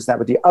 cross-reference that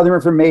with the other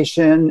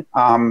information.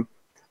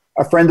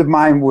 A friend of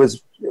mine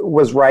was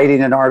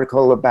writing an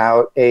article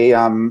about a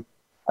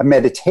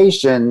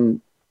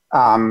meditation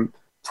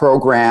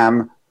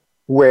program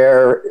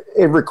where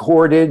it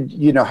recorded,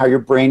 how your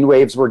brain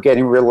waves were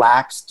getting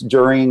relaxed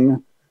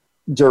during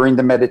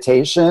the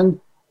meditation.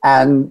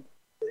 And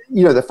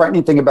the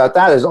frightening thing about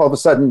that is all of a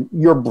sudden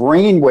your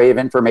brainwave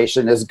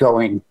information is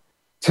going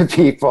to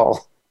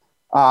people.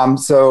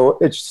 So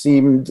it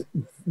seemed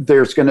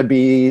there's going to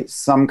be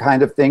some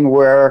kind of thing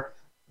where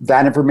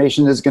that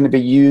information is going to be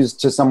used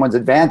to someone's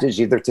advantage,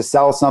 either to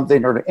sell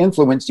something or to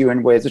influence you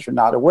in ways that you're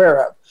not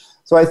aware of.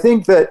 So I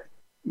think that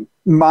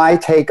my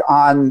take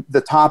on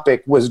the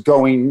topic was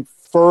going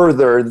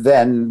further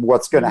than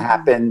what's going to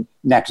happen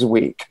next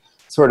week.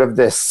 Sort of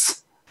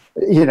this,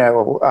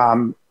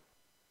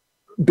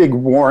 big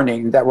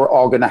warning that we're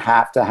all going to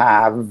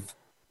have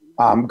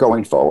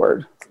going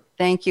forward.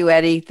 Thank you,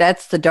 Eddie.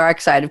 That's the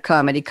dark side of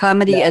comedy.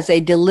 Comedy as a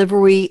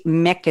delivery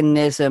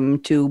mechanism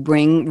to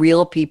bring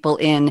real people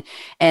in,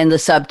 and the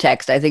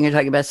subtext. I think you're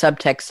talking about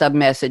subtext,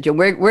 submessage, and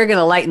we're going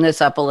to lighten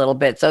this up a little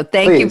bit. So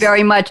thank you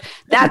very much.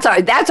 That's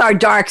our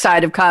dark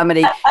side of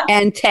comedy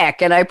and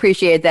tech, and I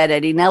appreciate that,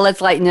 Eddie. Now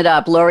let's lighten it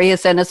up. Lori has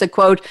sent us a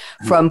quote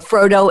from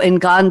Frodo and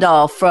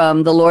Gandalf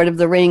from The Lord of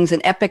the Rings, an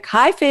epic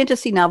high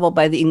fantasy novel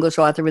by the English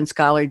author and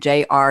scholar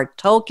J.R.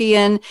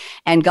 Tolkien.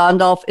 And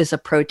Gandalf is a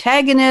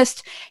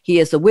protagonist. He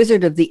is the wizard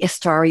of the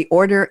Istari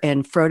Order,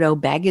 and Frodo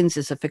Baggins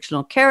is a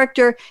fictional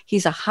character.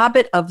 He's a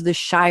hobbit of the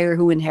Shire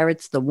who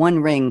inherits the One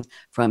Ring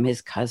from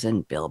his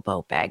cousin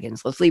Bilbo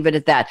Baggins. Let's leave it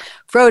at that.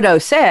 Frodo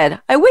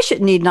said, "I wish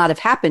it need not have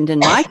happened in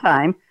my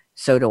time."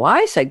 "So do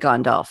I," said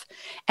Gandalf.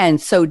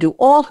 "And so do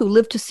all who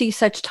live to see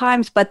such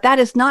times, but that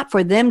is not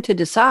for them to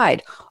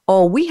decide.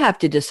 All we have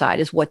to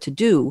decide is what to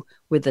do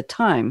with the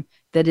time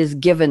that is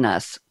given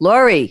us."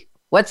 Lori,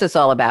 what's this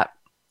all about?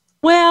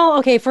 Well,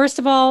 okay, first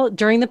of all,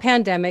 during the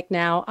pandemic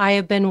now, I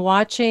have been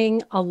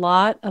watching a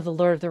lot of The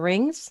Lord of the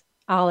Rings,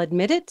 I'll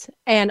admit it,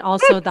 and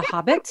also The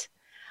Hobbit.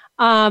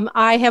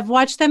 I have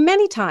watched them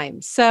many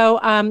times. So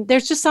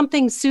there's just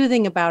something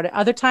soothing about it.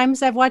 Other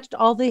times I've watched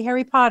all the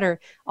Harry Potter,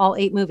 all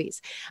 8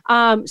 movies.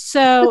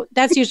 So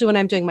that's usually when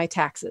I'm doing my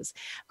taxes.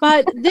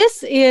 But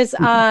this is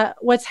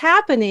what's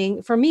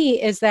happening for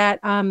me is that,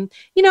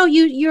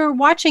 you're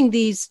watching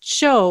these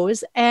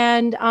shows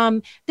and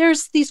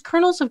there's these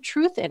kernels of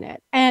truth in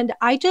it. And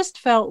I just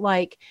felt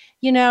like,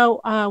 when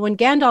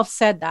Gandalf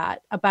said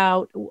that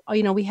about,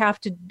 all we have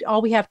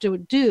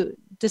to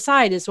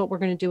decide is what we're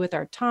going to do with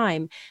our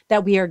time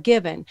that we are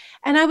given.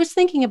 And I was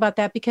thinking about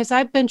that because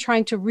I've been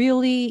trying to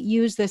really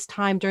use this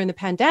time during the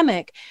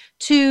pandemic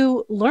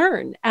to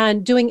learn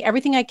and doing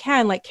everything I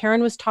can. Like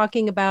Karen was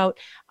talking about,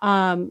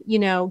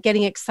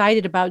 getting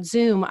excited about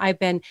Zoom. I've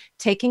been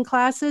taking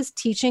classes,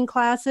 teaching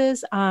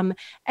classes, and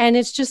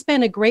it's just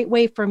been a great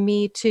way for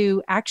me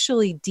to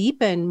actually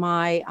deepen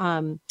my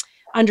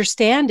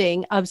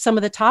understanding of some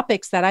of the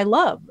topics that I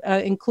love,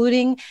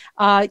 including,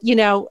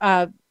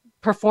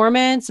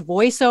 performance,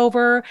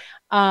 voiceover.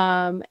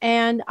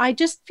 And I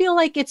just feel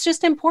like it's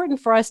just important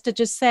for us to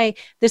just say,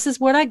 this is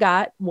what I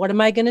got. What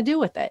am I going to do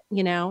with it?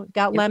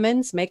 Got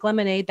lemons, make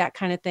lemonade, that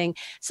kind of thing.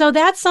 So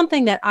that's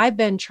something that I've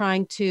been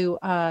trying to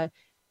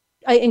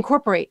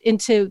incorporate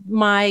into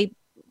my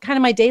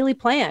daily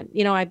plan.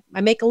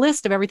 I make a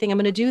list of everything I'm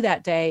going to do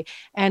that day,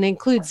 and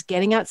includes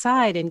getting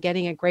outside and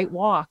getting a great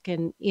walk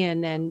and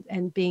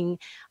being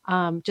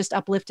just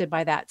uplifted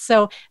by that.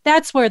 So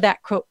that's where that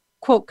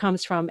quote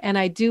comes from. And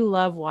I do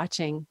love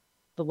watching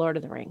The Lord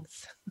of the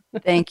Rings.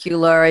 Thank you,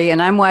 Lori.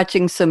 And I'm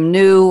watching some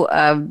new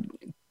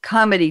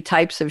comedy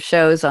types of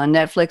shows on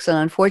Netflix. And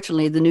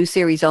unfortunately, the new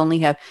series only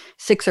have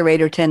 6 or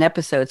 8 or 10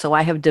 episodes. So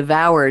I have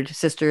devoured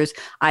Sisters.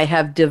 I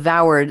have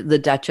devoured The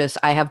Duchess.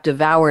 I have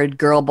devoured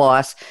Girl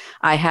Boss.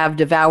 I have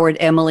devoured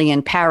Emily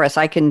in Paris.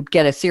 I can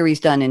get a series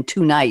done in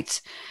 2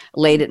 nights.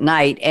 Late at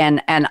night,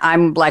 and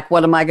I'm like,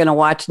 what am I going to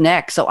watch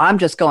next? So I'm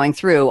just going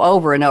through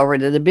over and over.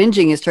 The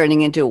binging is turning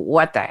into,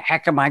 what the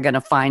heck am I going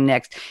to find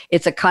next?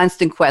 It's a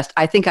constant quest.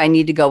 I think I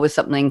need to go with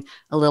something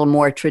a little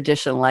more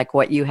traditional, like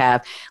what you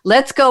have.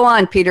 Let's go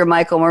on, Peter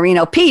Michael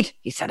Marino. Pete,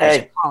 he said I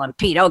should call him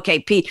Pete. Okay,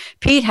 Pete.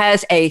 Pete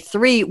has a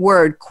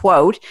 3-word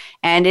quote,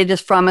 and it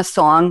is from a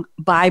song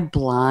by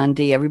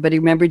Blondie. Everybody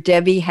remember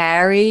Debbie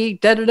Harry?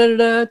 Da da da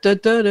da da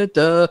da da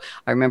da.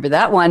 I remember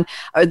that one.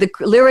 The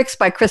lyrics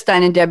by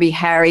Christine and Debbie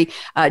Harry.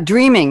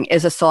 Dreaming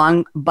is a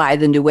song by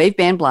the new wave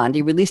band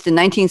Blondie, released in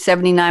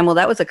 1979. Well,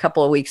 that was a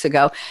couple of weeks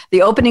ago.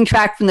 The opening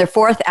track from their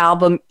 4th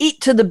album, Eat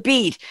to the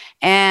Beat.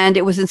 And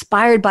it was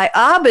inspired by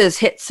ABBA's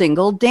hit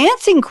single,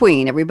 Dancing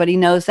Queen. Everybody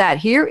knows that.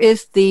 Here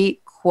is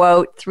the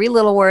quote. 3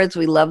 little words.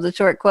 We love the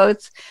short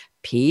quotes.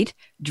 Pete,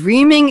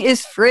 dreaming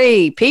is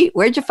free. Pete,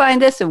 where'd you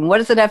find this? And what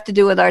does it have to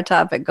do with our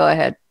topic? Go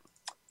ahead.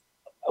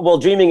 Well,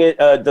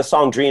 the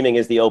song "Dreaming"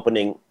 is the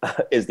opening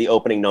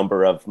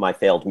number of my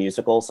failed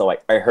musical, so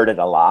I heard it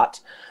a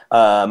lot.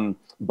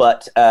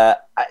 But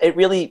it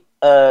really,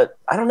 I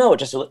don't know, it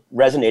just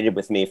resonated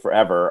with me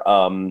forever.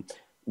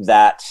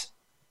 That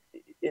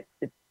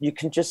you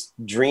can just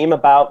dream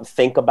about,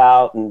 think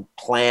about, and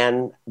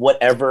plan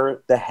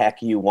whatever the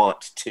heck you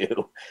want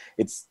to.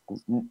 It's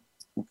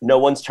no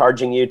one's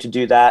charging you to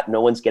do that.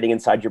 No one's getting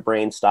inside your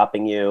brain,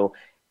 stopping you,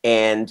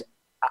 and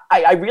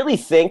I really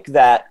think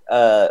that,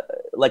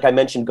 like I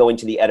mentioned, going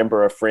to the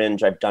Edinburgh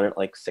Fringe, I've done it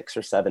like 6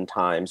 or 7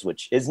 times,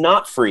 which is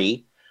not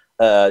free.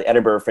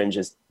 Edinburgh Fringe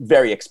is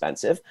very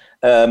expensive.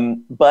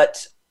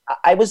 But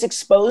I was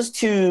exposed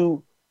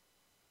to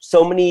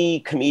so many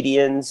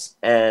comedians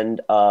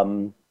and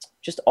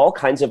just all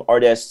kinds of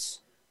artists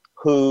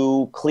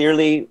who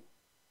clearly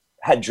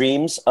had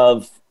dreams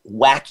of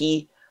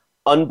wacky,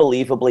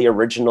 unbelievably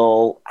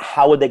original,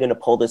 how are they going to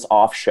pull this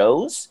off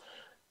shows?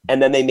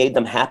 And then they made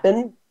them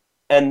happen.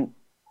 And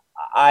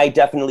I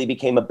definitely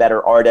became a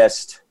better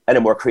artist and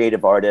a more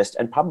creative artist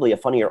and probably a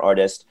funnier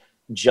artist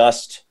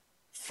just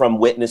from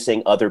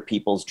witnessing other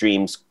people's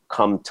dreams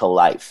come to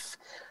life.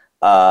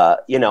 I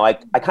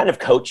kind of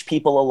coach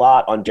people a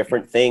lot on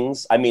different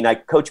things. I mean, I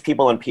coach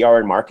people on PR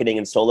and marketing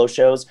and solo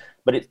shows,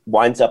 but it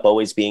winds up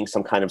always being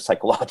some kind of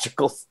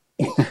psychological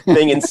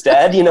thing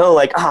instead,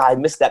 I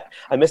missed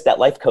that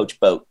life coach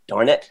boat,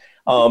 darn it.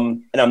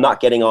 And I'm not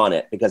getting on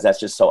it because that's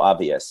just so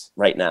obvious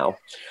right now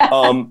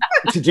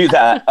to do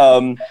that.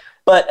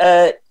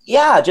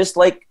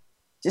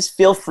 Just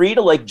feel free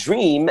to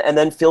dream and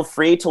then feel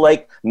free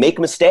to make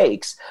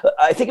mistakes.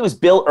 I think it was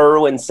Bill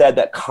Irwin said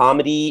that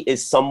comedy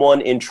is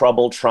someone in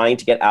trouble trying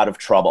to get out of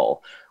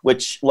trouble,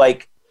 which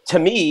to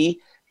me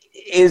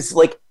is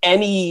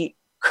any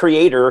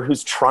creator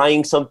who's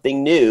trying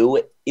something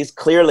new is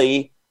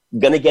clearly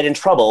going to get in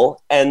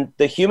trouble. And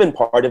the human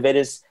part of it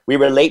is we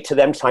relate to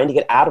them trying to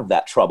get out of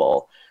that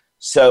trouble.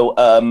 So,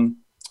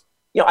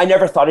 I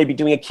never thought I'd be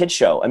doing a kid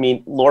show. I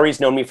mean, Lori's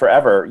known me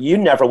forever. You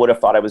never would have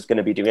thought I was going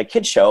to be doing a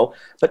kid show,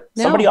 but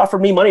somebody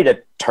offered me money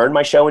to turn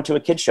my show into a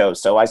kid show.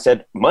 So I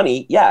said,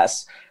 money,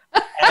 yes.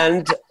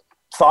 And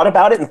thought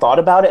about it,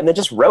 and then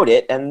just wrote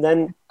it. And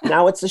then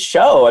now it's a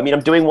show. I mean,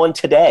 I'm doing one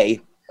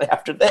today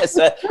after this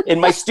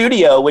in my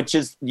studio, which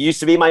used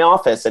to be my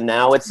office. And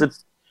now it's a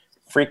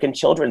freaking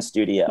children's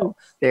studio.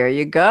 There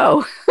you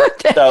go.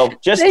 So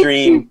just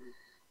dream.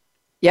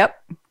 Yep.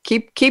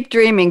 Keep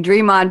dreaming.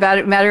 Dream on.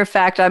 Matter of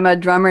fact, I'm a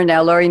drummer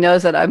now. Lori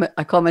knows that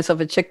I call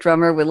myself a chick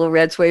drummer with little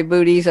red suede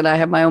booties, and I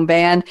have my own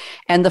band.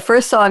 And the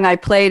first song I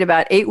played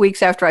about 8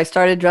 weeks after I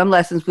started drum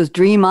lessons was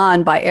Dream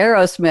On by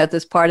Aerosmith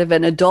as part of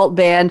an adult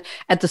band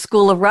at the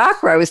School of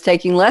Rock where I was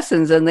taking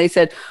lessons. And they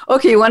said,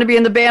 okay, you want to be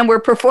in the band? We're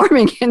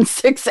performing in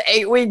 6 to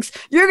 8 weeks.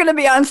 You're going to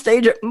be on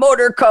stage at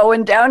Motorco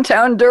in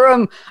downtown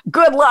Durham.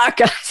 Good luck.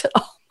 And I said,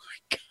 oh,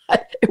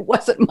 It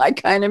wasn't my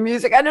kind of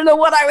music. I don't know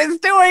what I was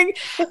doing.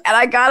 And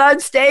I got on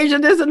stage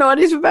and there's an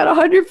audience of about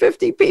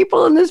 150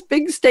 people in this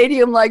big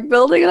stadium-like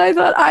building. And I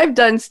thought, I've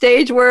done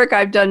stage work.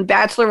 I've done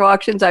bachelor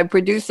auctions. I've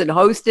produced and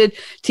hosted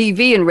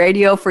TV and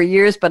radio for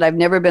years, but I've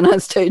never been on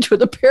stage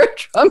with a pair of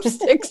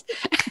drumsticks.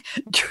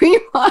 Dream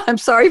on. I'm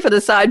sorry for the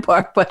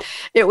sidebar, but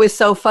it was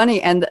so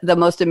funny. And the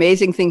most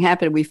amazing thing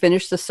happened. We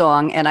finished the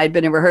song and I'd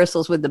been in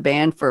rehearsals with the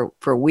band for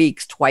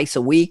weeks, twice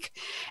a week.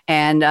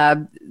 And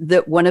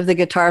one of the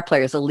guitar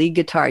players, the lead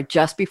guitar,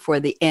 just before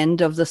the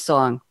end of the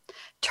song,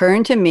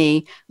 turned to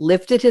me,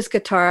 lifted his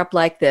guitar up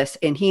like this,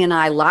 and he and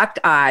I locked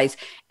eyes,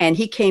 and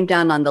he came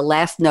down on the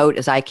last note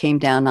as I came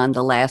down on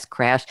the last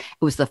crash.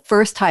 It was the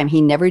first time.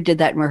 He never did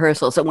that in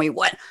rehearsals. And we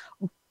went,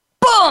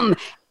 boom!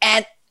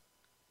 And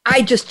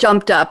I just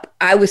jumped up.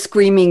 I was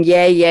screaming,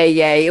 yay, yay,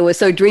 yay. It was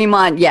so dream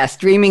on. Yes,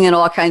 dreaming and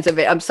all kinds of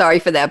it. I'm sorry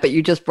for that, but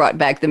you just brought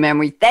back the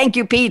memory. Thank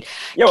you, Pete.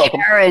 You're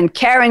welcome.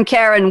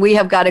 Karen, we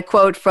have got a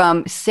quote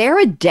from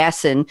Sarah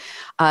Dessen,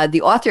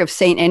 the author of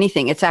Saint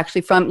Anything. It's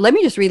actually from, let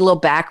me just read a little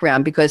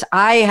background because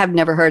I have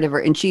never heard of her.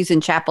 And she's in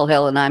Chapel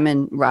Hill and I'm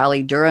in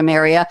Raleigh, Durham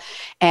area.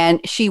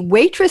 And she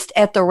waitressed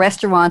at the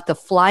restaurant, The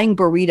Flying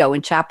Burrito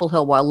in Chapel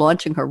Hill while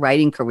launching her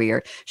writing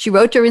career. She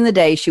wrote during the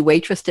day. She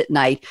waitressed at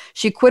night.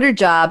 She quit her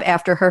job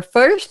after her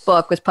first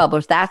book was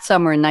published that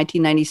summer in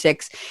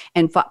 1996.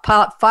 And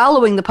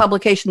following the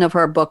publication of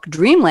her book,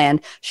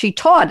 Dreamland, she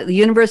taught at the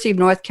University of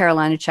North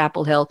Carolina,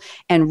 Chapel Hill,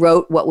 and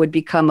wrote what would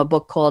become a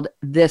book called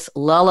This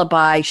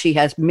Lullaby. She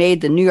has made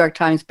the New York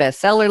Times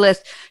bestseller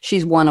list.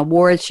 She's won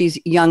awards. She's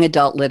young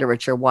adult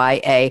literature,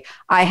 YA.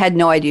 I had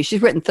no idea.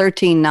 She's written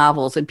 13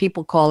 novels, and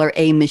people call her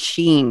a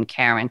machine,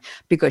 Karen,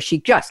 because she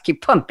just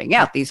keeps pumping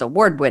out these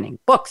award-winning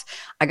books.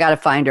 I got to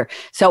find her.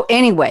 So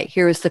anyway,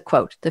 here is the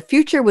quote. The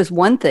future was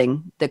one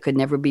thing that could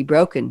never be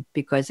broken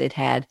because it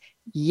had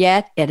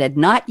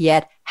not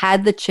yet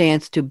had the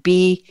chance to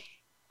be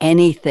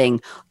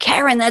anything.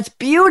 Karen, that's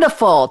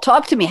beautiful.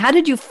 Talk to me. How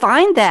did you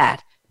find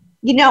that?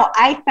 You know,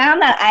 I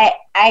found that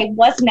I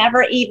was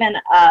never even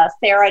a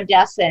Sarah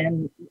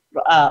Dessen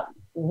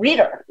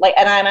reader.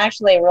 And I'm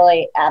actually a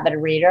really avid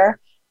reader.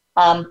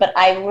 But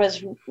I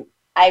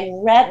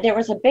read, there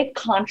was a big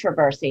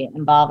controversy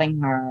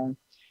involving her,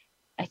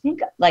 I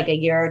think like a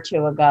year or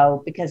two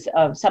ago, because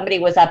somebody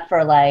was up for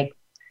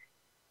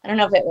I don't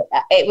know if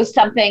it was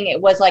something, it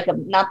was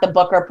not the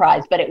Booker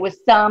Prize, but it was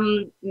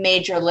some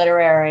major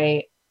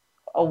literary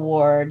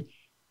award.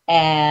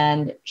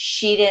 And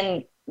she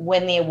didn't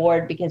win the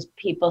award because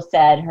people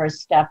said her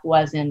stuff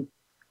wasn't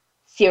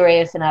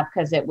serious enough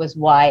because it was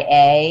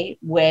YA,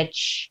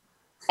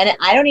 and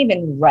I don't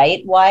even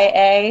write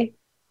YA,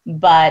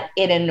 but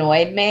it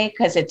annoyed me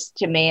because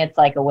to me, it's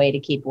like a way to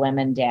keep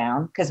women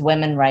down because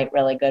women write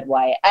really good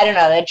YA. I don't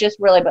know. That just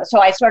really, so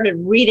I started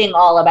reading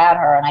all about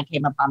her and I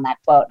came upon that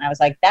quote and I was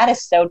like, that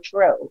is so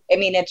true. I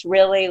mean, it's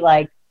really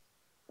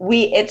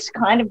it's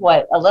kind of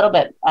what a little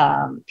bit,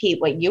 Pete,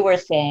 what you were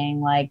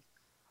saying,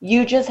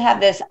 you just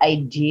have this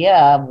idea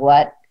of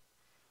what,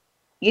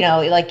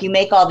 you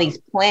make all these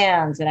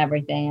plans and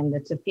everything, and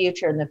it's the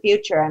future and the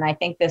future. And I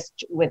think this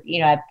with,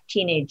 I have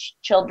teenage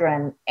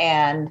children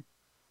and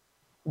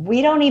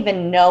we don't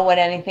even know what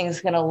anything's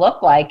going to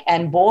look like.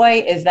 And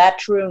boy, is that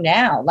true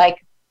now.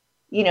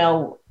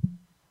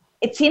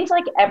 It seems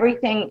like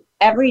everything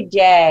every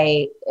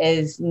day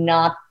is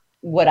not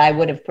what I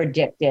would have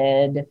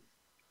predicted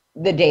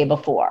the day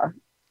before.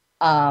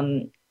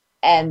 And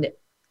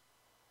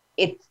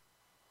it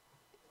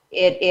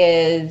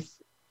is,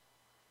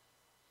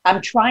 I'm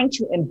trying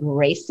to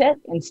embrace it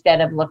instead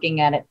of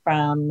looking at it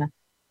from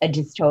a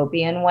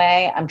dystopian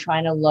way. I'm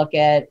trying to look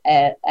at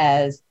it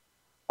as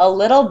a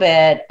little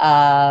bit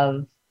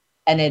of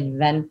an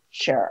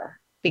adventure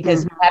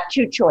because you have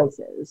two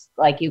choices.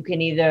 You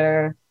can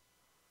either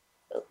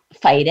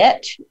fight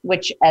it,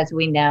 which as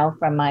we know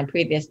from my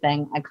previous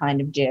thing, I kind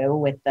of do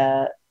with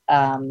the,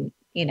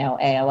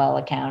 AOL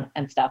account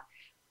and stuff,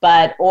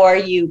 or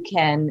you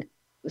can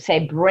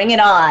say, bring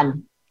it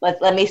on.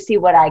 Let me see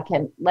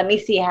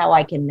how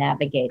I can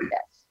navigate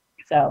this.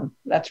 So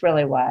that's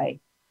really why.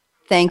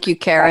 Thank you,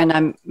 Karen.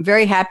 I'm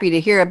very happy to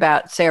hear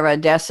about Sarah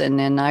Dessen,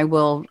 and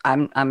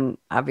I'm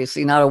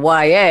obviously not a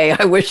YA.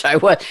 I wish I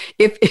was.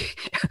 YA,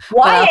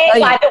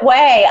 by the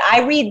way,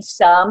 I read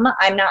some.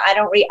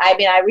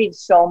 I read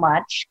so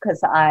much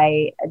because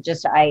I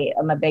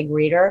am a big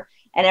reader,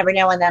 and every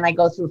now and then I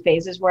go through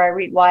phases where I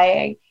read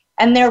YA,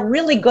 and they're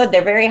really good.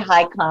 They're very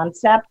high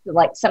concept.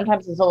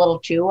 Sometimes it's a little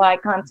too high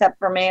concept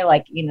for me.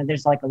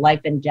 There's a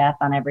life and death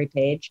on every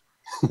page.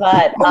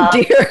 But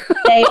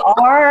they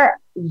are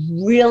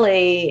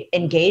really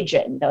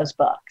engaging, those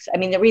books. I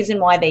mean, the reason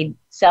why they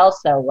sell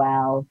so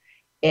well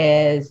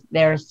is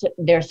they're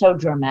so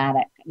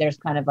dramatic. There's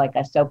kind of like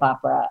a soap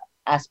opera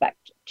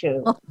aspect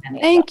to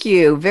thank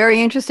you.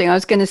 Very interesting. I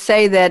was going to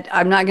say that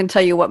I'm not going to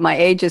tell you what my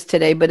age is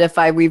today, but if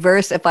I do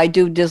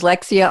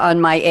dyslexia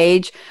on my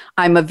age,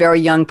 I'm a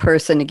very young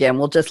person again.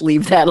 We'll just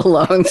leave that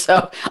alone.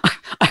 So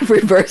I've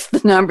reversed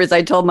the numbers.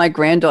 I told my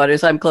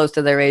granddaughters I'm close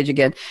to their age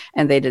again,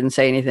 and they didn't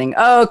say anything.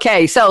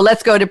 Okay, so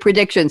let's go to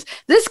predictions.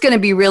 This is going to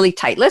be really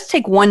tight. Let's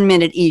take 1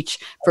 minute each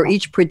for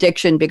each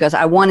prediction because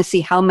I want to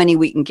see how many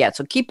we can get.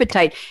 So keep it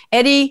tight.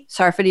 Eddie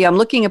Sarfati, I'm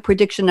looking at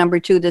prediction number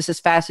 2. This is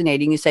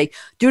fascinating. You say,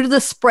 due to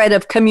the spread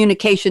of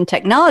communication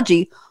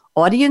technology,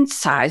 audience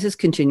size is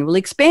continually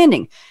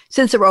expanding.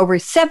 Since there are over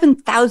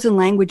 7,000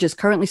 languages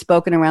currently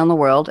spoken around the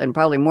world, and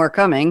probably more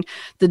coming,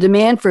 the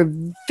demand for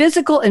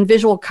physical and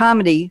visual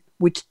comedy,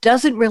 which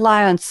doesn't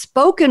rely on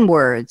spoken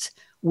words,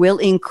 will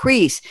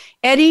increase.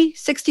 Eddie,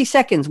 60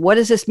 seconds. What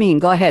does this mean?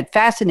 Go ahead.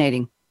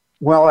 Fascinating.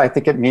 Well, I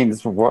think it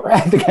means, I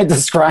think I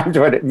described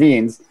what it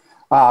means.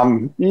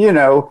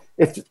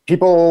 If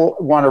people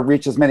want to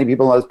reach as many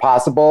people as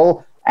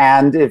possible,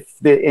 and if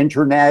the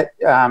internet,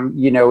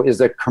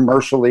 is a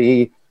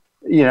commercially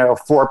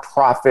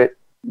for-profit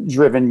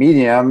driven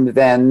medium,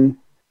 then,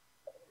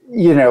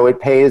 it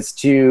pays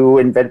to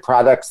invent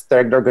products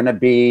that are going to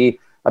be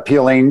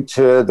appealing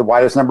to the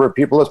widest number of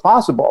people as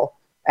possible.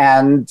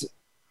 And,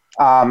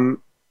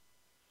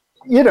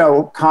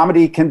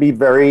 comedy can be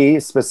very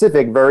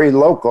specific, very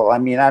local. I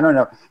mean, I don't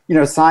know,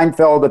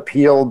 Seinfeld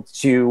appealed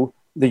to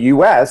the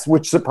US,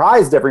 which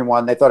surprised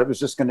everyone. They thought it was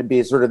just going to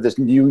be sort of this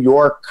New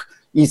York,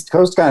 East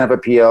Coast kind of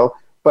appeal,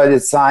 but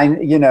is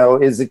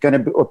it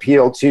going to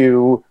appeal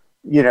to,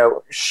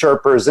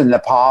 Sherpers in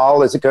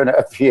Nepal? Is it going to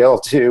appeal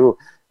to,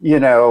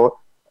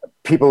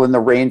 people in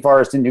the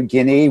rainforest in New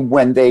Guinea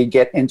when they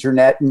get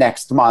internet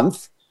next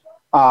month?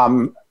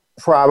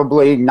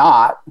 Probably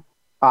not.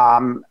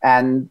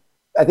 And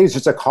I think it's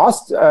just a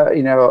cost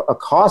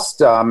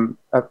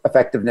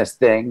effectiveness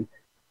thing.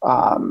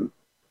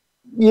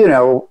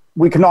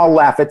 We can all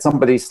laugh at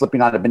somebody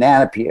slipping on a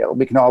banana peel.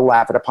 We can all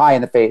laugh at a pie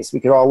in the face. We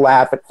can all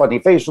laugh at funny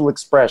facial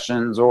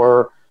expressions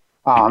or,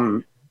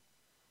 all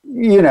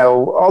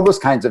those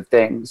kinds of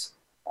things.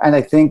 And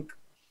I think,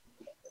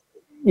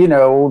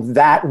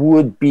 that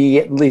would be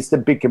at least a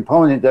big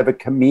component of a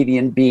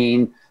comedian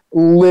being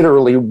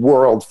literally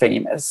world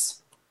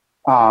famous.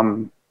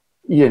 Not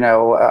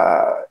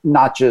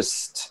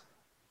just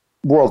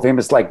world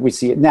famous like we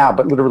see it now,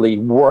 but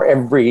literally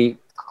every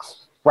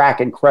crack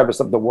and crevice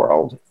of the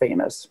world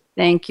famous.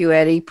 Thank you,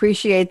 Eddie.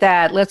 Appreciate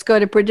that. Let's go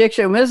to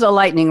prediction. This is a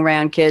lightning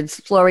round, kids.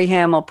 Flory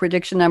Hamill,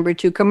 prediction number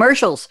 2.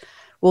 Commercials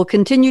will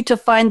continue to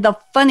find the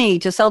funny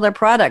to sell their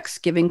products,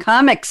 giving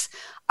comics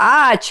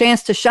a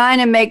chance to shine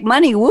and make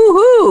money.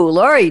 Woohoo!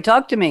 Lori,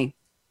 talk to me.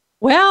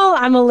 Well,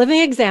 I'm a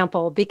living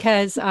example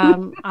because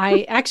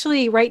I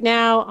actually right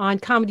now on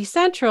Comedy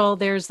Central,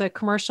 there's a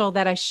commercial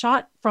that I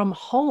shot from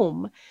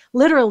home.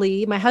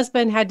 Literally, my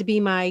husband had to be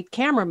my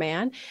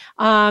cameraman.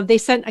 They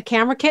sent a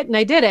camera kit and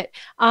I did it,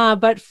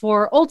 but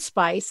for Old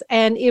Spice.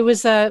 And it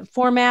was a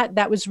format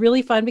that was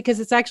really fun because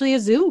it's actually a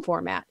Zoom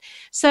format.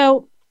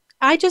 So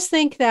I just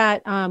think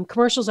that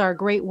commercials are a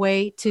great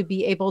way to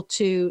be able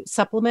to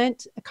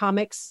supplement a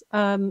comics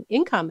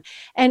income.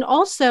 And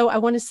also, I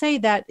want to say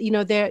that,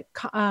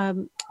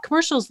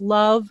 commercials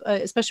love,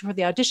 especially for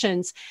the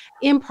auditions,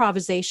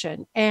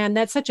 improvisation. And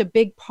that's such a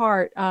big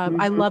part.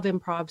 I love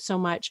improv so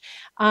much.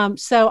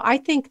 So I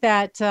think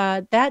that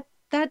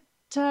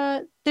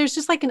there's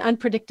just like an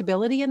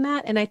unpredictability in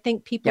that. And I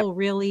think people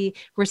really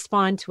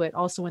respond to it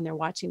also when they're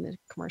watching the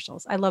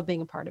commercials. I love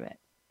being a part of it.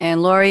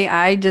 And Lori,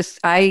 I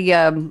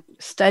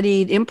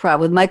studied improv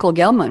with Michael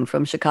Gelman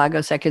from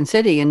Chicago Second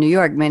City in New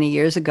York many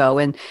years ago.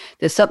 And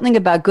there's something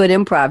about good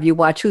improv. You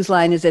watch Whose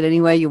Line Is It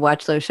Anyway? You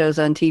watch those shows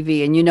on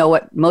TV, and you know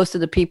what most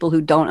of the people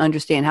who don't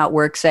understand how it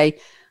works say,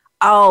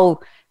 oh,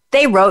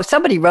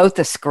 somebody wrote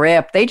the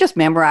script. They just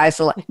memorized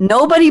the line.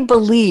 Nobody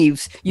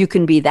believes you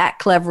can be that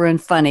clever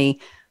and funny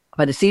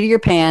by the seat of your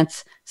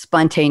pants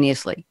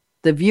spontaneously.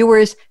 The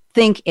viewers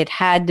think it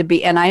had to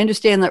be. And I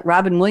understand that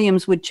Robin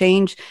Williams would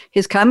change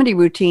his comedy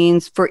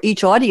routines for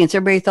each audience.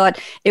 Everybody thought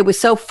it was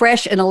so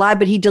fresh and alive,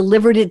 but he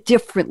delivered it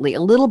differently,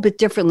 a little bit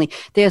differently.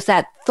 There's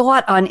that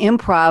thought on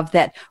improv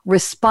that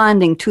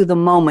responding to the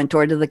moment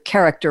or to the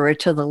character or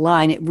to the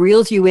line, it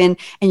reels you in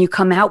and you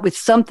come out with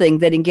something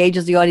that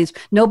engages the audience.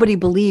 Nobody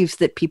believes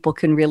that people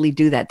can really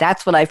do that.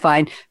 That's what I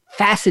find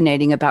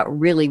fascinating about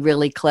really,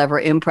 really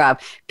clever improv.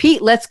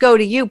 Pete, let's go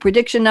to you.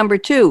 Prediction number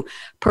 2.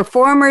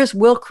 Performers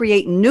will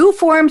create new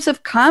forms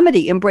of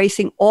comedy,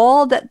 embracing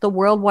all that the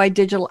worldwide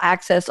digital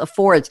access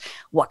affords.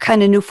 What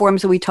kind of new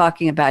forms are we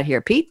talking about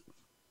here, Pete?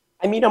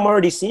 I mean, I'm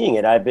already seeing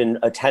it. I've been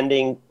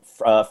attending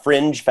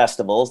fringe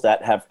festivals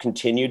that have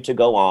continued to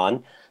go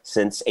on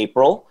since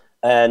April,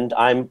 and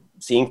I'm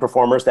seeing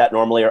performers that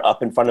normally are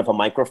up in front of a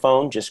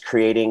microphone, just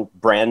creating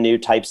brand new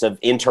types of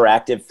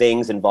interactive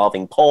things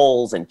involving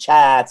polls and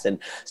chats and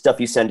stuff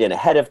you send in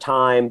ahead of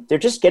time. They're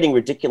just getting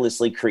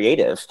ridiculously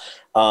creative.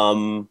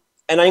 And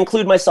I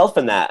include myself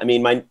in that. I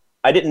mean,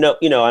 I didn't know,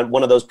 I'm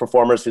one of those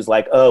performers who's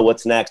like, oh,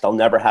 what's next? I'll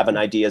never have an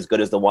idea as good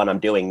as the one I'm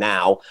doing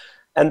now.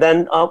 And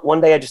then one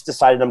day I just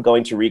decided I'm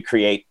going to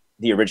recreate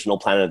the original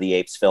Planet of the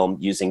Apes film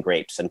using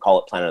grapes and call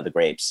it Planet of the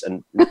Grapes.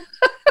 And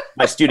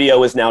my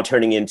studio is now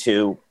turning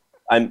into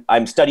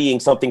I'm studying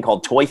something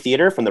called toy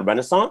theater from the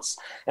Renaissance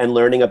and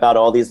learning about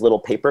all these little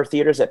paper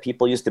theaters that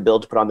people used to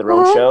build to put on their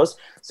own shows.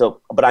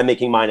 So, but I'm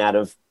making mine out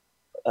of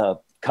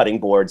cutting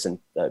boards and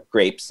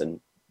grapes and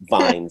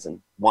vines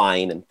and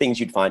wine and things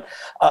you'd find.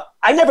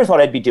 I never thought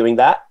I'd be doing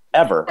that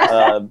ever.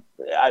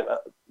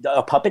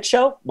 A puppet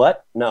show?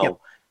 What? No. Yep.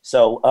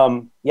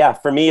 So, yeah,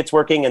 for me, it's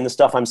working, and the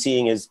stuff I'm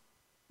seeing is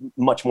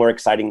much more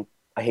exciting.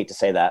 I hate to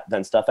say that,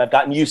 than stuff I've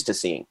gotten used to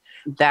seeing.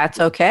 That's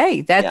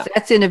okay.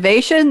 That's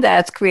innovation.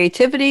 That's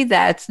creativity.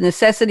 That's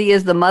necessity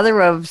is the mother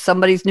of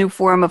somebody's new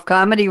form of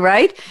comedy,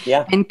 right?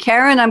 Yeah. And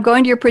Karen, I'm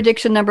going to your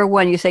prediction number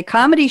 1. You say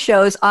comedy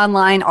shows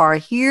online are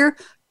here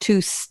to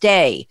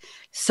stay.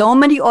 So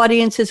many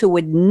audiences who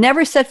would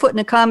never set foot in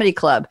a comedy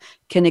club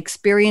can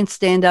experience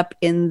stand-up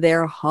in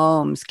their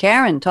homes.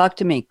 Karen, talk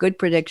to me. Good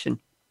prediction.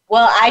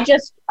 Well,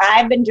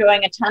 I've been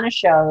doing a ton of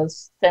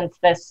shows since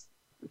this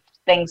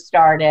thing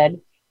started.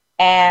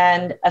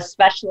 And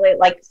especially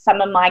like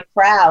some of my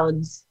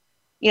crowds,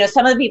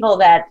 some of the people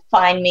that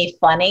find me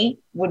funny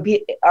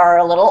are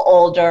a little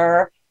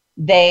older.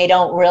 They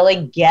don't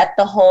really get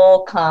the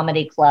whole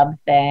comedy club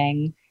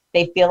thing.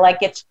 They feel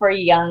like it's for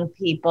young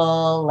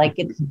people, like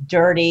it's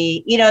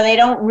dirty.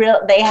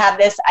 They have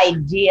this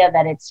idea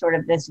that it's sort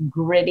of this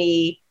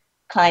gritty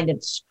kind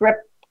of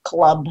strip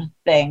club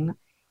thing.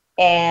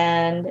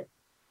 And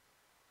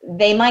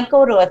they might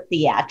go to a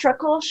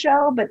theatrical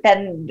show, but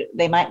then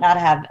they might not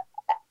have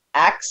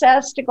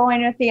access to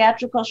going to a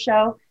theatrical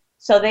show.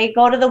 So they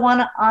go to the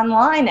one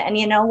online. And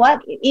you know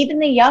what? Even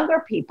the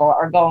younger people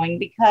are going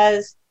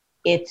because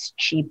it's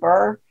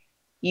cheaper.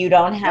 You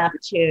don't have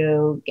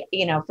to,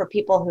 for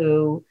people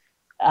who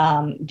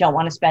don't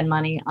want to spend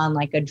money on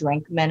like a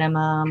drink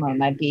minimum or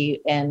might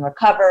be in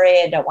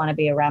recovery and don't want to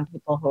be around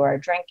people who are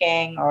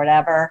drinking or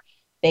whatever,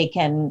 they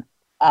can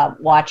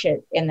watch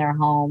it in their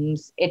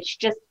homes.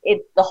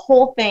 The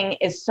whole thing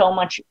is so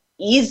much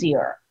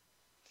easier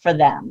for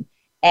them.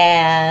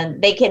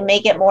 And they can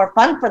make it more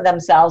fun for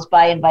themselves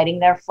by inviting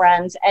their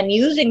friends and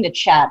using the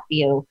chat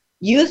view.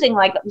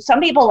 Like some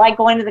people like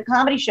going to the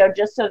comedy show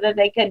just so that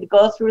they could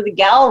go through the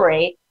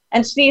gallery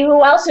and see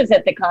who else is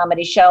at the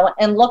comedy show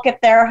and look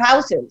at their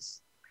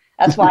houses.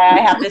 That's why I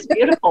have this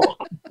beautiful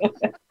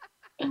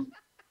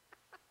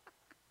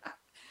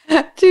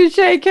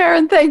Touche,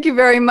 Karen. Thank you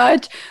very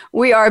much.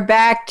 We are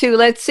back to,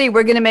 let's see,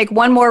 we're going to make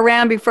one more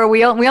round before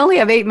we only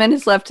have 8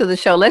 minutes left to the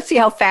show. Let's see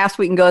how fast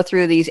we can go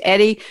through these.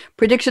 Eddie,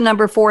 prediction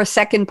number 4,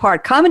 second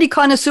part, comedy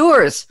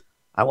connoisseurs.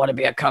 I want to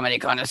be a comedy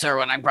connoisseur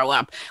when I grow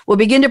up. We'll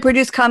begin to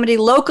produce comedy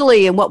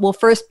locally in what will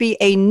first be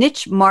a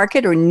niche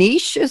market, or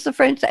niche is the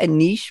French, a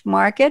niche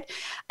market,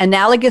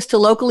 analogous to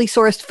locally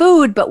sourced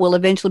food, but will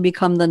eventually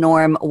become the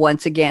norm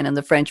once again. And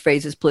the French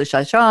phrase is plus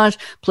ça change,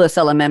 plus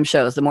LMM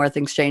shows. The more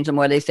things change, the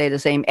more they stay the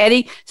same.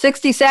 Eddie,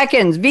 60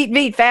 seconds.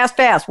 Vite,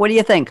 fast. What do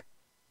you think?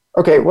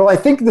 Okay, well, I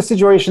think the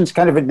situation is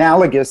kind of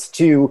analogous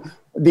to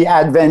the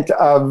advent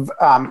of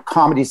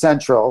Comedy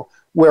Central,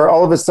 where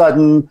all of a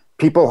sudden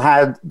people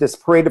had this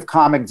parade of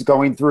comics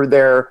going through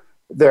their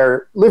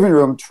living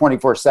room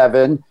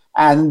 24/7,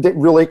 and it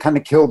really kind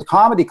of killed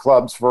comedy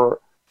clubs for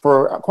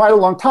quite a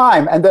long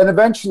time. And then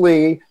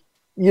eventually,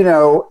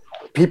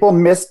 people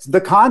missed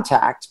the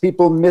contact,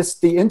 people missed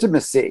the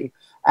intimacy.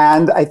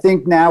 And I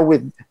think now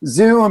with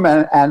Zoom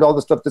and all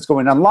the stuff that's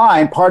going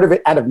online, part of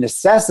it out of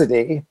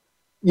necessity,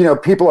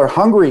 people are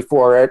hungry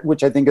for it,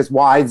 which I think is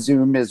why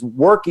Zoom is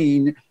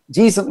working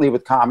decently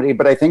with comedy.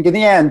 But I think in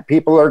the end,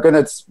 people are going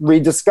to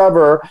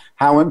rediscover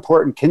how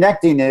important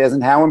connecting is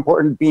and how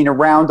important being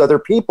around other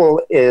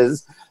people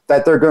is,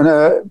 that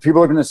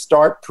people are going to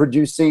start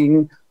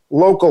producing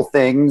local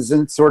things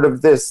in sort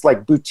of this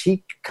like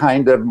boutique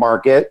kind of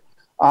market.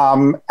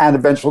 And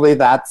eventually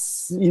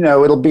that's,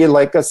 it'll be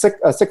like a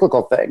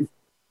cyclical thing.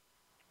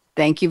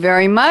 Thank you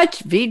very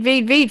much.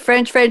 Vite.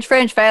 French.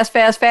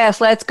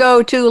 Fast. Let's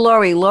go to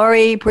Lori.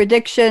 Lori,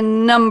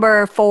 prediction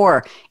number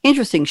 4.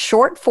 Interesting.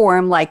 Short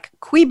form like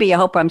Quibi. I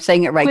hope I'm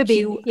saying it right.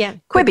 Quibi.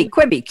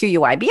 Quibi.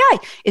 Q-U-I-B-I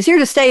is here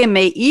to stay and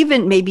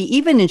maybe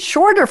even in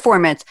shorter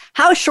formats.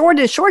 How short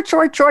is short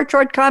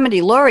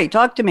comedy? Lori,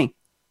 talk to me.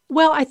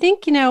 Well, I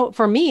think,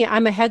 for me,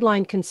 I'm a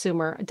headline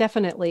consumer.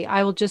 Definitely.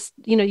 I will just,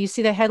 you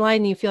see the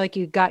headline and you feel like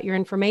you got your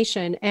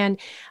information. And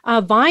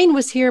Vine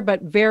was here,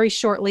 but very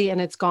shortly,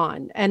 and it's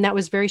gone. And that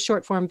was very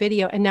short form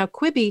video. And now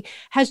Quibi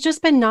has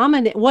just been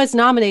was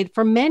nominated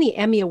for many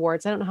Emmy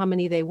Awards. I don't know how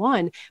many they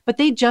won, but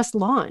they just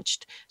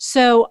launched.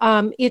 So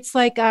it's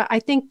like, I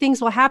think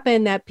things will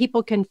happen that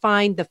people can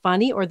find the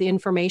funny or the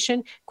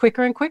information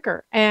quicker and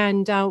quicker.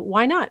 And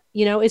why not?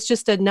 It's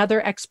just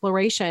another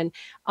exploration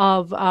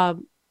of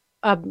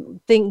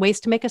ways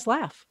to make us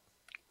laugh.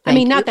 Thank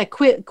you. Not that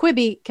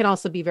Quibi can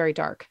also be very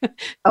dark.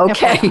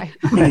 Okay.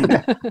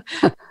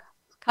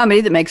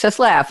 Comedy that makes us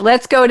laugh.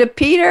 Let's go to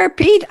Peter.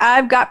 Pete,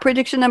 I've got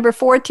prediction number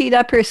 4 teed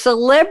up here.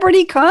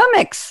 Celebrity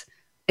comics.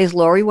 Is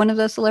Lori one of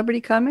those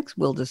celebrity comics?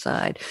 We'll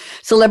decide.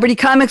 Celebrity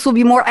comics will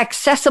be more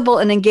accessible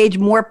and engage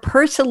more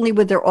personally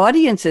with their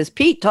audiences.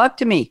 Pete, talk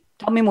to me.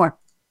 Tell me more.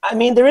 I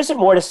mean, there isn't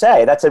more to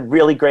say. That's a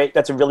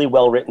really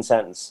well-written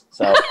sentence.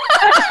 So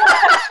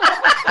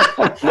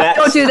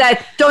don't do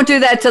that. Don't do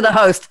that to the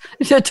host.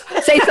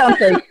 Say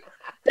something.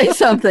 Say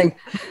something.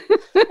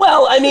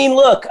 Well, I mean,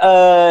 look,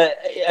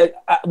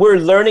 we're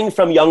learning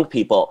from young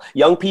people.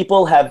 Young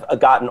people have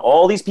gotten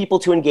all these people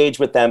to engage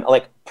with them,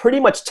 like pretty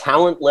much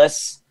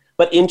talentless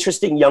but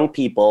interesting young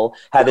people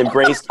have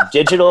embraced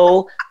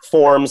digital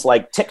forms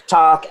like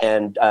TikTok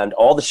and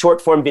all the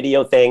short form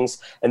video things.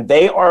 And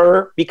they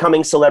are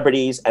becoming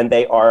celebrities, and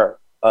they are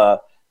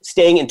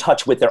staying in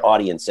touch with their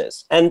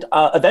audiences. And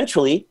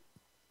eventually,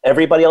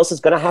 everybody else is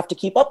going to have to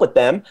keep up with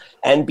them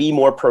and be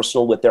more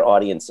personal with their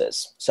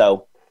audiences.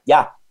 So,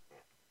 yeah.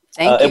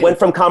 Thank you. It went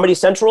from Comedy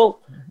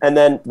Central, and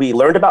then we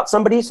learned about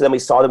somebody, so then we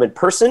saw them in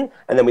person,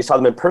 and then we saw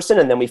them in person,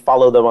 and then we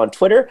follow them on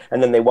Twitter,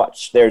 and then they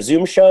watch their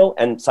Zoom show,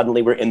 and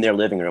suddenly we're in their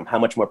living room. How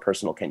much more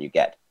personal can you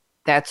get?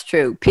 That's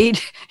true.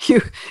 Pete,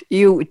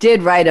 you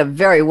did write a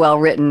very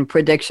well-written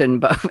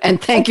prediction, and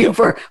thank you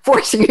for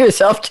forcing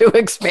yourself to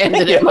expand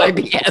it in my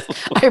behalf.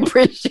 I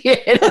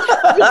appreciate it.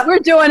 We're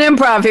doing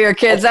improv here,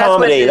 kids.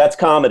 That's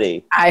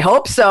comedy. I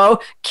hope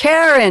so.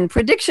 Karen,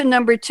 prediction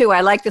number 2.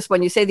 I like this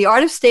one. You say the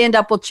art of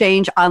stand-up will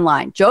change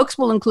online. Jokes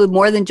will include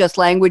more than just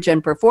language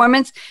and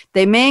performance.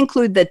 They may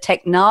include the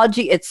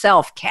technology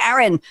itself.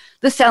 Karen,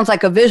 this sounds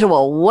like a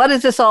visual. What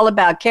is this all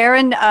about?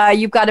 Karen,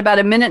 you've got about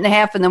a minute and a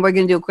half, and then we're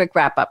going to do a quick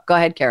wrap-up. Go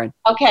ahead, Karen.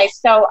 Okay,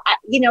 so,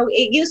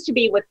 it used to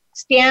be with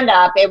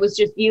stand-up, it was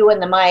just you and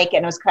the mic,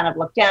 and it was kind of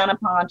looked down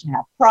upon to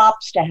have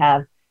props, to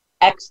have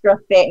extra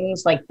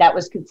things, like that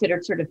was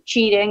considered sort of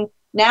cheating.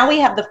 Now we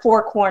have the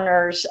 4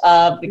 corners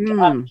of the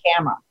camera.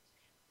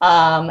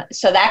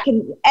 So that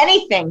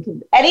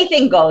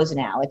anything goes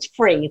now. It's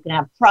free. You can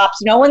have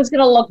props. No one's going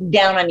to look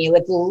down on you.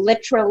 It's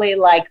literally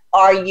like,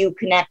 are you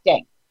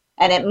connecting?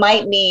 And it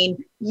might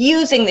mean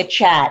using the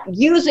chat,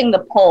 using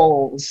the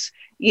polls,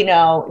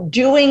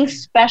 doing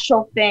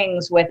special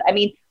things with,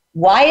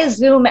 why is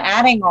Zoom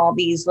adding all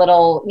these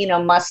little,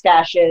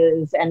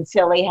 mustaches and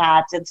silly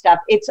hats and stuff?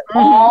 It's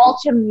all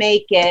to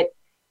make it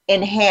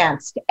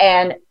enhanced.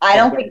 And I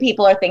don't think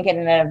people are thinking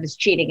of it as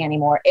cheating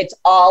anymore. It's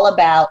all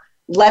about,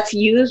 let's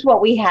use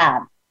what we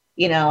have,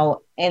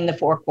 in the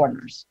 4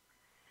 corners.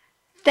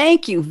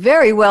 Thank you.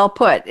 Very well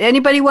put.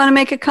 Anybody want to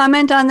make a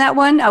comment on that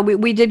one?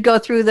 We did go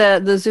through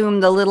the Zoom,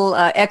 the little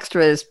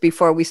extras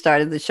before we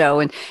started the show.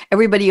 And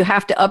everybody, you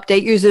have to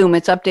update your Zoom.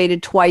 It's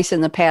updated twice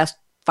in the past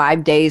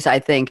 5 days, I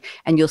think,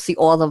 and you'll see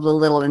all of the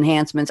little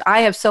enhancements. I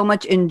have so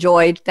much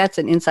enjoyed, that's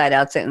an inside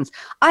out sentence.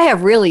 I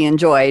have really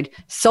enjoyed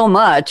so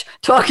much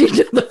talking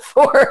to the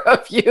 4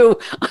 of you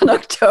on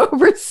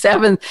October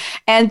 7th.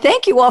 And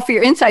thank you all for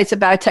your insights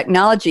about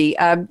technology.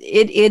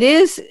 It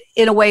is,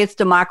 in a way, it's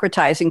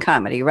democratizing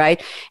comedy,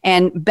 right?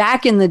 And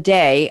back in the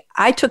day,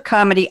 I took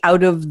comedy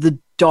out of the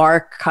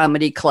dark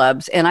comedy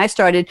clubs, and I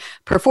started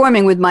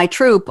performing with my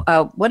troupe.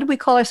 What did we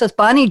call ourselves?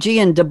 Bonnie G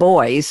and Du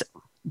Bois.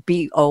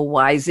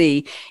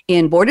 Boyz,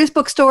 in Borders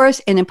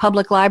bookstores and in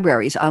public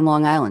libraries on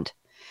Long Island.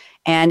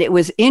 And it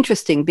was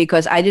interesting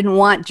because I didn't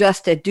want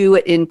just to do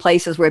it in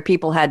places where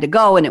people had to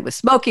go and it was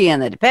smoky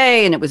and they had to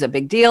pay and it was a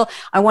big deal.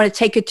 I want to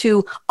take it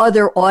to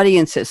other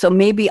audiences. So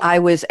maybe I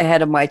was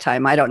ahead of my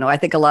time. I don't know. I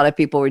think a lot of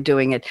people were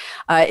doing it.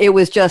 It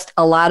was just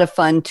a lot of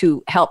fun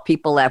to help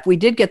people laugh. We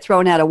did get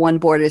thrown out of one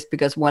Borders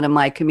because one of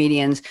my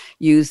comedians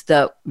used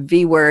the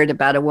V word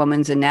about a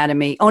woman's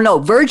anatomy. Oh no,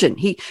 virgin.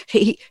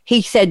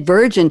 He said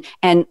virgin,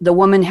 and the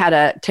woman had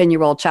a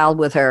 10-year-old child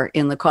with her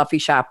in the coffee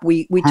shop.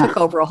 We took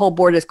over a whole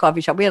Borders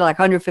coffee shop. We had like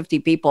 150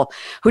 people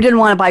who didn't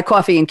want to buy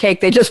coffee and cake.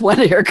 They just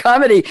wanted to hear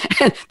comedy.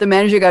 And the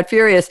manager got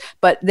furious,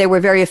 but they were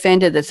very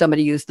offended that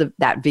somebody used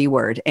that V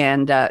word.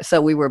 And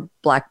so we were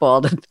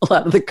blackballed a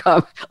lot of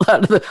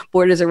the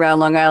Borders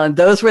around Long Island.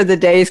 Those were the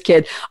days,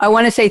 kid. I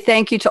want to say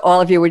thank you to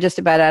all of you. We're just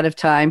about out of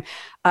time.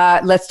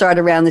 Let's start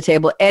around the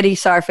table. Eddie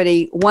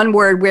Sarfati, one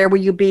word, where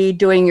will you be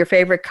doing your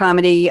favorite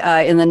comedy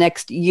in the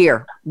next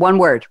year? One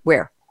word,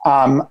 where?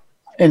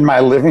 In my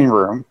living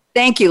room.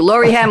 Thank you.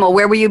 Laurie Hamill,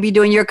 where will you be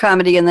doing your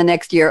comedy in the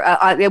next year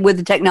with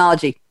the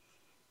technology?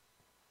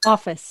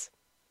 Office.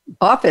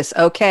 Office.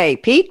 Okay.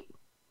 Pete?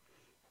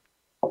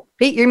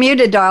 Pete, you're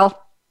muted, doll.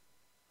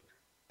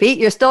 Pete,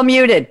 you're still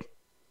muted.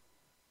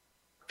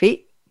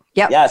 Pete?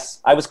 Yep.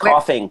 Yes, I was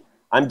coughing.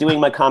 I'm doing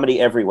my comedy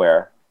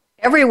everywhere.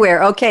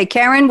 Everywhere. Okay.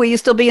 Karen, will you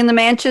still be in the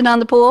mansion on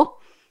the pool?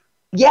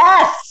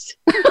 Yes.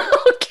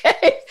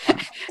 Okay.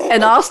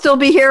 And I'll still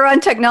be here on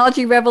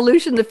Technology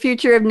Revolution, the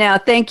future of now.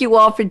 Thank you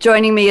all for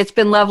joining me. It's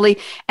been lovely.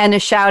 And a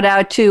shout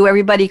out to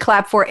everybody.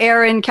 Clap for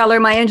Aaron Keller,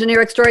 my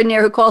engineer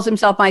extraordinaire, who calls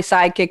himself my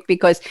sidekick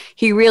because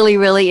he really,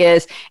 really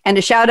is. And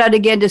a shout out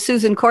again to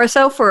Susan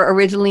Corso for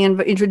originally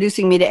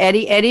introducing me to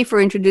Eddie. Eddie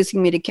for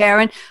introducing me to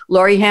Karen.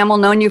 Laurie Hamill,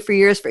 known you for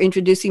years, for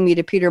introducing me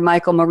to Peter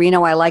Michael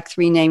Marino. I like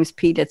 3 names,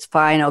 Pete. It's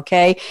fine.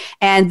 Okay.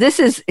 And this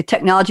is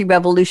Technology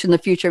Revolution, the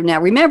future of now.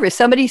 Remember, if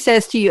somebody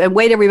says to you, and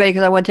wait everybody,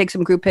 because I want to take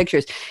some group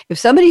pictures. If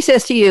somebody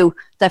says to you,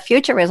 the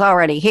future is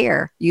already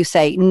here, you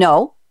say,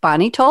 no,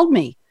 Bonnie told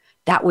me.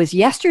 That was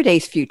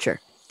yesterday's future.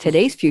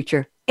 Today's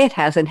future, it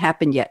hasn't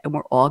happened yet. And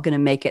we're all going to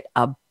make it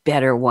a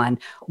better one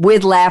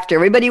with laughter.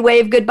 Everybody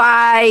wave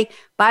goodbye.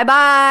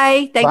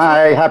 Bye-bye.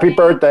 Bye. Happy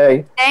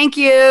birthday. Thank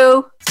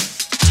you.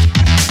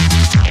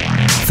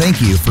 Thank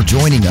you for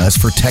joining us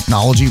for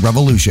Technology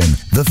Revolution,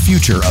 the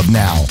future of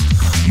now.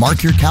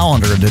 Mark your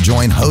calendar to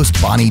join host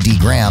Bonnie D.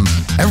 Graham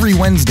every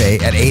Wednesday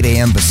at 8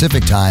 a.m.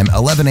 Pacific Time,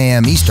 11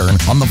 a.m. Eastern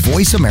on the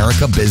Voice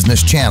America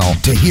Business Channel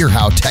to hear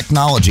how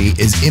technology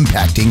is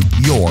impacting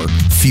your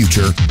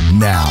future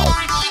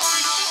now.